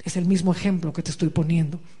 Es el mismo ejemplo que te estoy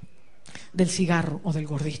poniendo del cigarro o del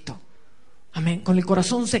gordito. Amén. Con el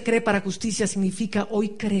corazón se cree para justicia significa: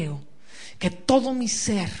 hoy creo que todo mi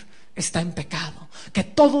ser está en pecado, que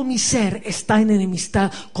todo mi ser está en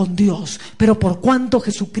enemistad con Dios, pero por cuanto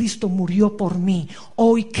Jesucristo murió por mí,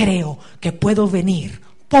 hoy creo que puedo venir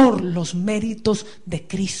por los méritos de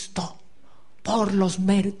Cristo, por los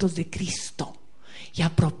méritos de Cristo, y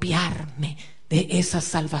apropiarme de esa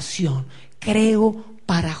salvación. Creo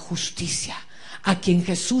para justicia. A quien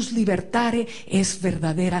Jesús libertare es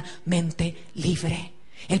verdaderamente libre.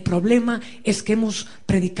 El problema es que hemos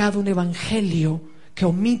predicado un evangelio que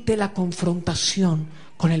omite la confrontación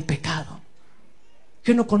con el pecado.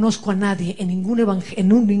 Yo no conozco a nadie en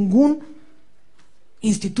ningún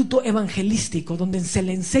instituto evangelístico donde se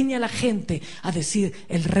le enseña a la gente a decir: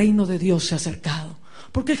 el reino de Dios se ha acercado.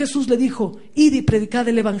 Porque Jesús le dijo: id y predicad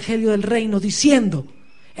el evangelio del reino, diciendo: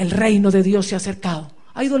 el reino de Dios se ha acercado.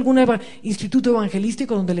 ¿Ha ido a algún instituto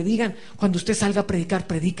evangelístico donde le digan: cuando usted salga a predicar,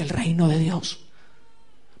 predica el reino de Dios,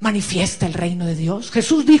 manifiesta el reino de Dios?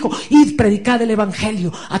 Jesús dijo: id, predicad el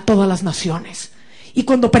evangelio a todas las naciones. Y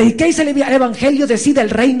cuando prediquéis el evangelio, decid: el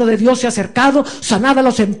reino de Dios se ha acercado, sanad a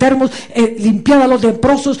los enfermos, limpiad a los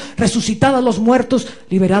leprosos, resucitad a los muertos,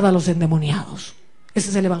 liberad a los endemoniados. Ese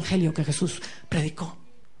es el evangelio que Jesús predicó.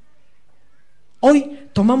 Hoy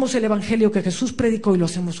tomamos el evangelio que Jesús predicó y lo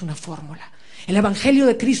hacemos una fórmula. El evangelio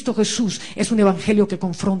de Cristo Jesús es un evangelio que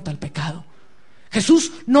confronta el pecado.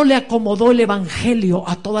 Jesús no le acomodó el evangelio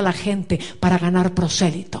a toda la gente para ganar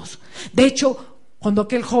prosélitos. De hecho, cuando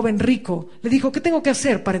aquel joven rico le dijo: ¿qué tengo que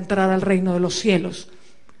hacer para entrar al reino de los cielos?,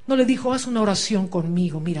 no le dijo: haz una oración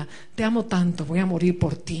conmigo, mira, te amo tanto, voy a morir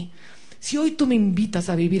por ti. Si hoy tú me invitas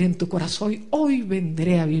a vivir en tu corazón, hoy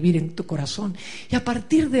vendré a vivir en tu corazón y a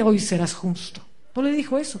partir de hoy serás justo. No le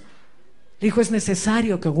dijo eso. Le dijo: es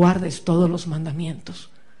necesario que guardes todos los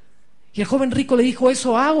mandamientos. Y el joven rico le dijo: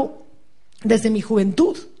 eso hago desde mi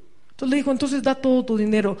juventud. Entonces le dijo: entonces da todo tu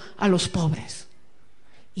dinero a los pobres.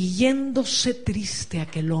 Y yéndose triste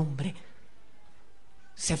aquel hombre,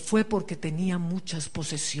 se fue porque tenía muchas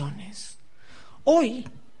posesiones. Hoy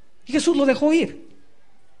Jesús lo dejó ir.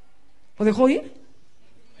 ¿Lo dejó ir?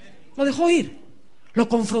 Lo dejó ir. Lo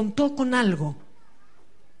confrontó con algo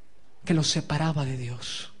que lo separaba de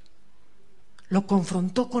Dios. Lo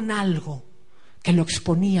confrontó con algo que lo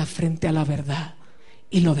exponía frente a la verdad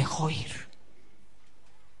y lo dejó ir.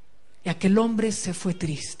 Y aquel hombre se fue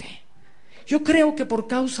triste. Yo creo que por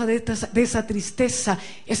causa de esa tristeza,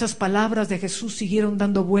 esas palabras de Jesús siguieron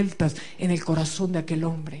dando vueltas en el corazón de aquel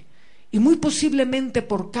hombre. Y muy posiblemente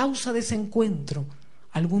por causa de ese encuentro,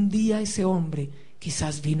 algún día ese hombre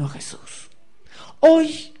quizás vino a Jesús.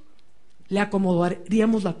 Hoy le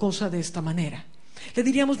acomodaríamos la cosa de esta manera. Le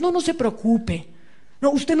diríamos: no se preocupe. No,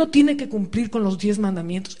 usted no tiene que cumplir con los 10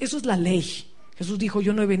 mandamientos. Eso es la ley. Jesús dijo: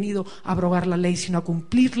 yo no he venido a abrogar la ley, sino a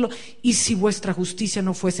cumplirlo. Y si vuestra justicia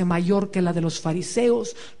no fuese mayor que la de los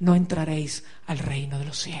fariseos, no entraréis al reino de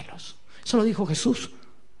los cielos. Eso lo dijo Jesús.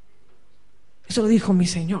 Eso lo dijo mi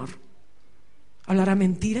Señor. ¿Hablará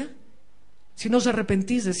mentira? Si no os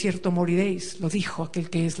arrepentís, de cierto moriréis, lo dijo aquel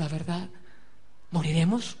que es la verdad.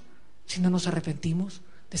 ¿Moriremos si no nos arrepentimos?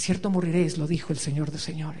 De cierto moriréis, lo dijo el Señor de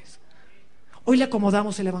señores. Hoy le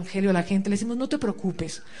acomodamos el evangelio a la gente, le decimos, no te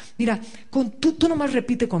preocupes, mira, tú nomás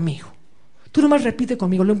repite conmigo,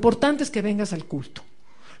 lo importante es que vengas al culto,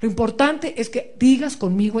 lo importante es que digas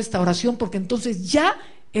conmigo esta oración, porque entonces ya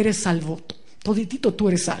eres salvo, toditito tú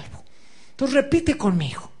eres salvo. Entonces repite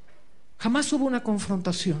conmigo. Jamás hubo una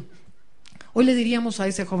confrontación. Hoy le diríamos a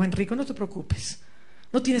ese joven rico, no te preocupes,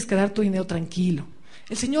 no tienes que dar tu dinero, tranquilo,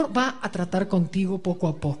 el Señor va a tratar contigo poco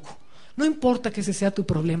a poco. No importa que ese sea tu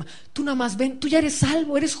problema, tú nada más ven, tú ya eres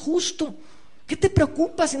salvo, eres justo. ¿Qué te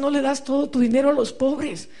preocupa si no le das todo tu dinero a los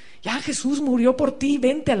pobres? Ya Jesús murió por ti,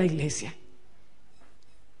 vente a la iglesia.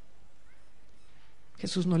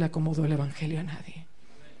 Jesús no le acomodó el evangelio a nadie.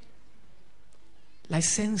 La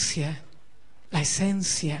esencia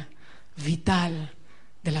vital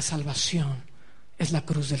de la salvación es la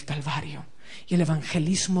cruz del Calvario. Y el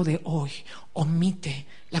evangelismo de hoy omite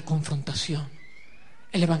la confrontación.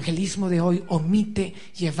 El evangelismo de hoy omite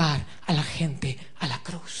llevar a la gente a la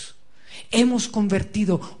cruz. Hemos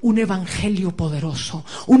convertido un evangelio poderoso,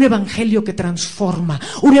 un evangelio que transforma,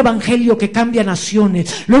 un evangelio que cambia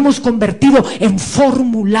naciones. Lo hemos convertido en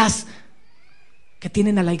fórmulas que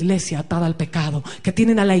tienen a la iglesia atada al pecado, que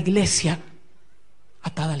tienen a la iglesia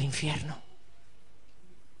atada al infierno.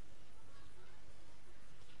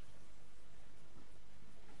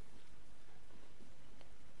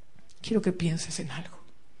 Quiero que pienses en algo.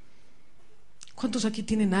 ¿Cuántos aquí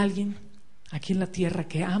tienen a alguien aquí en la tierra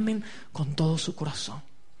que amen con todo su corazón?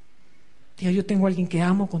 Diga, yo tengo a alguien que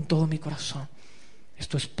amo con todo mi corazón. Es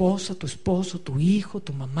tu esposa, tu esposo, tu hijo,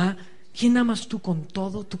 tu mamá. ¿Quién amas tú con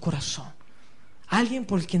todo tu corazón? Alguien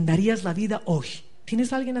por quien darías la vida hoy.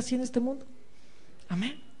 ¿Tienes a alguien así en este mundo?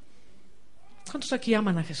 Amén. ¿Cuántos aquí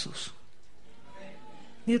aman a Jesús?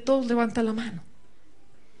 Ni de todos levanta la mano.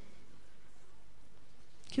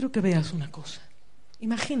 Quiero que veas una cosa.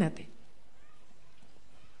 Imagínate.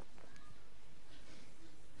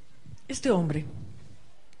 Este hombre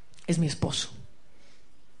es mi esposo.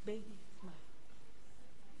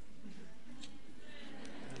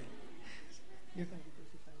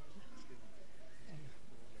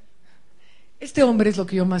 Este hombre es lo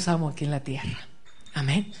que yo más amo aquí en la tierra.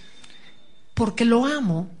 Amén. Porque lo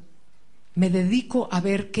amo, me dedico a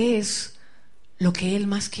ver qué es lo que él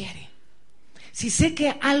más quiere. Si sé que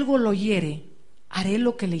algo lo hiere, ¿haré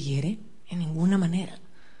lo que le hiere? En ninguna manera.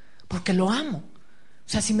 Porque lo amo. O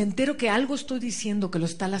sea, si me entero que algo estoy diciendo que lo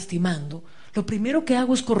está lastimando, lo primero que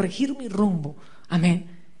hago es corregir mi rumbo.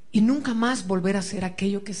 Amén. Y nunca más volver a hacer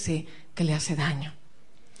aquello que sé que le hace daño.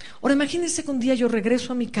 Ahora imagínense que un día yo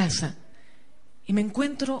regreso a mi casa y me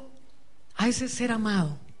encuentro a ese ser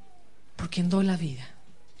amado por quien doy la vida.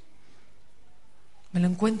 Me lo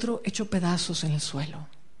encuentro hecho pedazos en el suelo.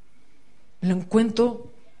 Me lo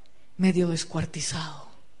encuentro medio descuartizado.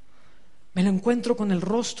 Me lo encuentro con el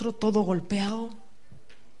rostro todo golpeado,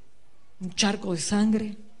 un charco de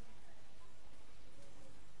sangre.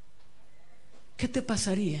 ¿Qué te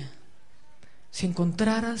pasaría si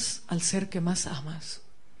encontraras al ser que más amas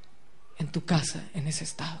en tu casa en ese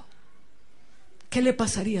estado? ¿Qué le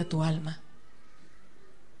pasaría a tu alma?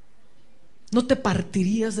 ¿No te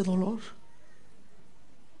partirías de dolor?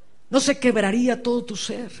 ¿No se quebraría todo tu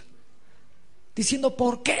ser? Diciendo,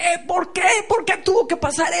 ¿por qué? ¿Por qué? ¿Por qué tuvo que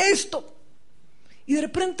pasar esto? Y de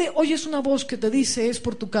repente oyes una voz que te dice, es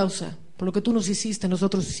por tu causa, por lo que tú nos hiciste,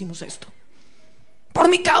 nosotros hicimos esto. Por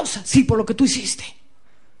mi causa, sí, por lo que tú hiciste.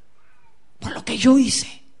 Por lo que yo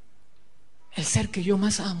hice. El ser que yo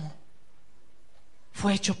más amo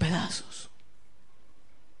fue hecho pedazos.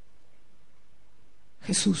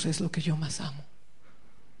 Jesús es lo que yo más amo.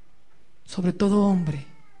 Sobre todo hombre,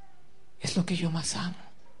 es lo que yo más amo.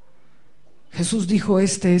 Jesús dijo,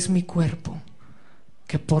 este es mi cuerpo,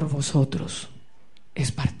 que por vosotros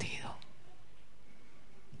es partido.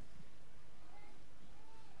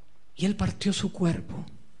 Y Él partió su cuerpo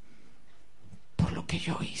por lo que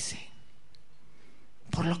yo hice.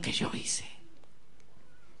 Por lo que yo hice.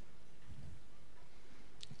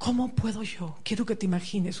 ¿Cómo puedo yo? Quiero que te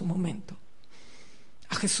imagines un momento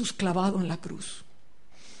a Jesús clavado en la cruz.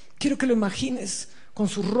 Quiero que lo imagines con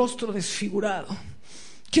su rostro desfigurado.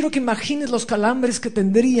 Quiero que imagines los calambres que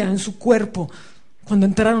tendría en su cuerpo cuando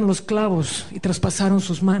entraron los clavos y traspasaron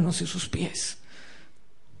sus manos y sus pies.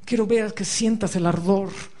 Quiero ver que sientas el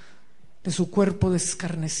ardor de su cuerpo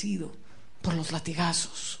descarnecido por los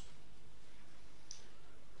latigazos,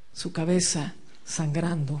 su cabeza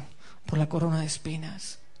sangrando por la corona de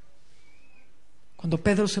espinas. Cuando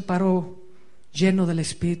Pedro se paró lleno del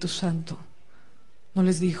Espíritu Santo, no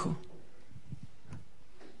les dijo: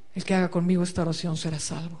 el que haga conmigo esta oración será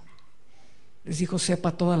salvo. Les dijo: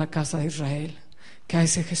 sepa toda la casa de Israel que a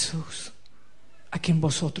ese Jesús, a quien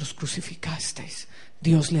vosotros crucificasteis,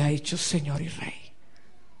 Dios le ha hecho Señor y Rey.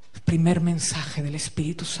 El primer mensaje del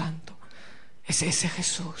Espíritu Santo es ese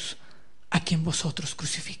Jesús a quien vosotros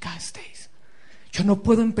crucificasteis. Yo no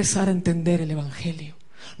puedo empezar a entender el Evangelio,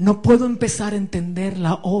 no puedo empezar a entender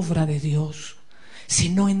la obra de Dios si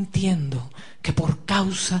no entiendo que por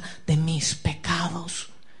causa de mis pecados,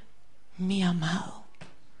 mi amado,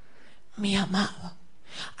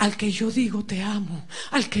 al que yo digo te amo,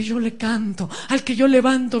 al que yo le canto, al que yo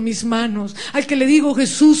levanto mis manos, al que le digo: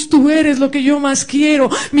 Jesús, tú eres lo que yo más quiero,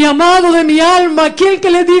 mi amado de mi alma, aquel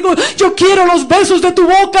que le digo: yo quiero los besos de tu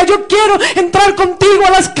boca, yo quiero entrar contigo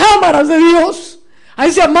a las cámaras de Dios, a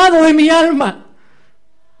ese amado de mi alma,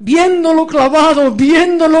 viéndolo clavado,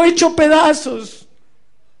 viéndolo hecho pedazos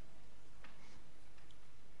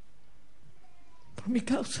por mi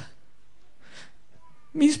causa,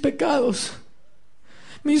 mis pecados,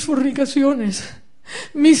 mis fornicaciones,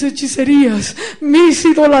 mis hechicerías, mis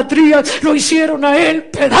idolatrías, lo hicieron a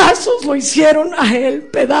Él pedazos, lo hicieron a Él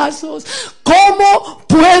pedazos. ¿Cómo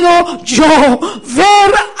puedo yo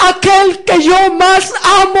ver a aquel que yo más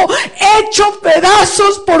amo hecho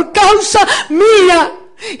pedazos por causa mía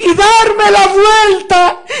y darme la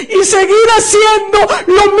vuelta y seguir haciendo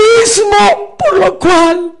lo mismo por lo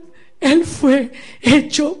cual Él fue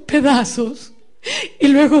hecho pedazos? Y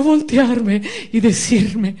luego voltearme y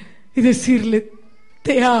decirle: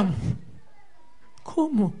 te amo.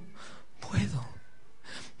 ¿Cómo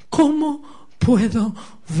puedo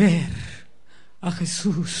ver a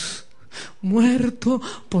Jesús muerto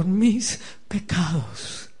por mis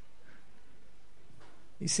pecados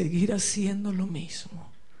y seguir haciendo lo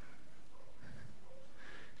mismo,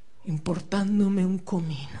 importándome un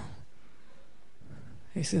comino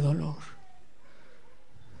ese dolor?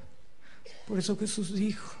 Por eso Jesús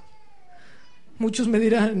dijo: muchos me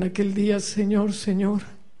dirán en aquel día: Señor, Señor.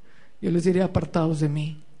 Yo les diré: apartados de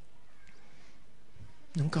mí,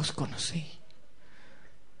 nunca os conocí.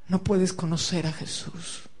 No puedes conocer a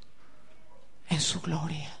Jesús en su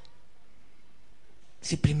gloria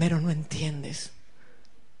si primero no entiendes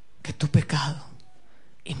que tu pecado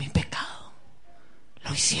y mi pecado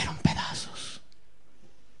lo hicieron pedazos.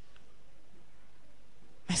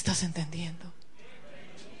 ¿Me estás entendiendo?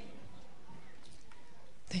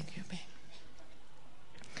 Thank you, babe.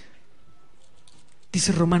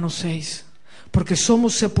 Dice Romanos 6: porque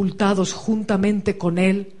somos sepultados juntamente con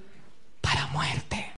Él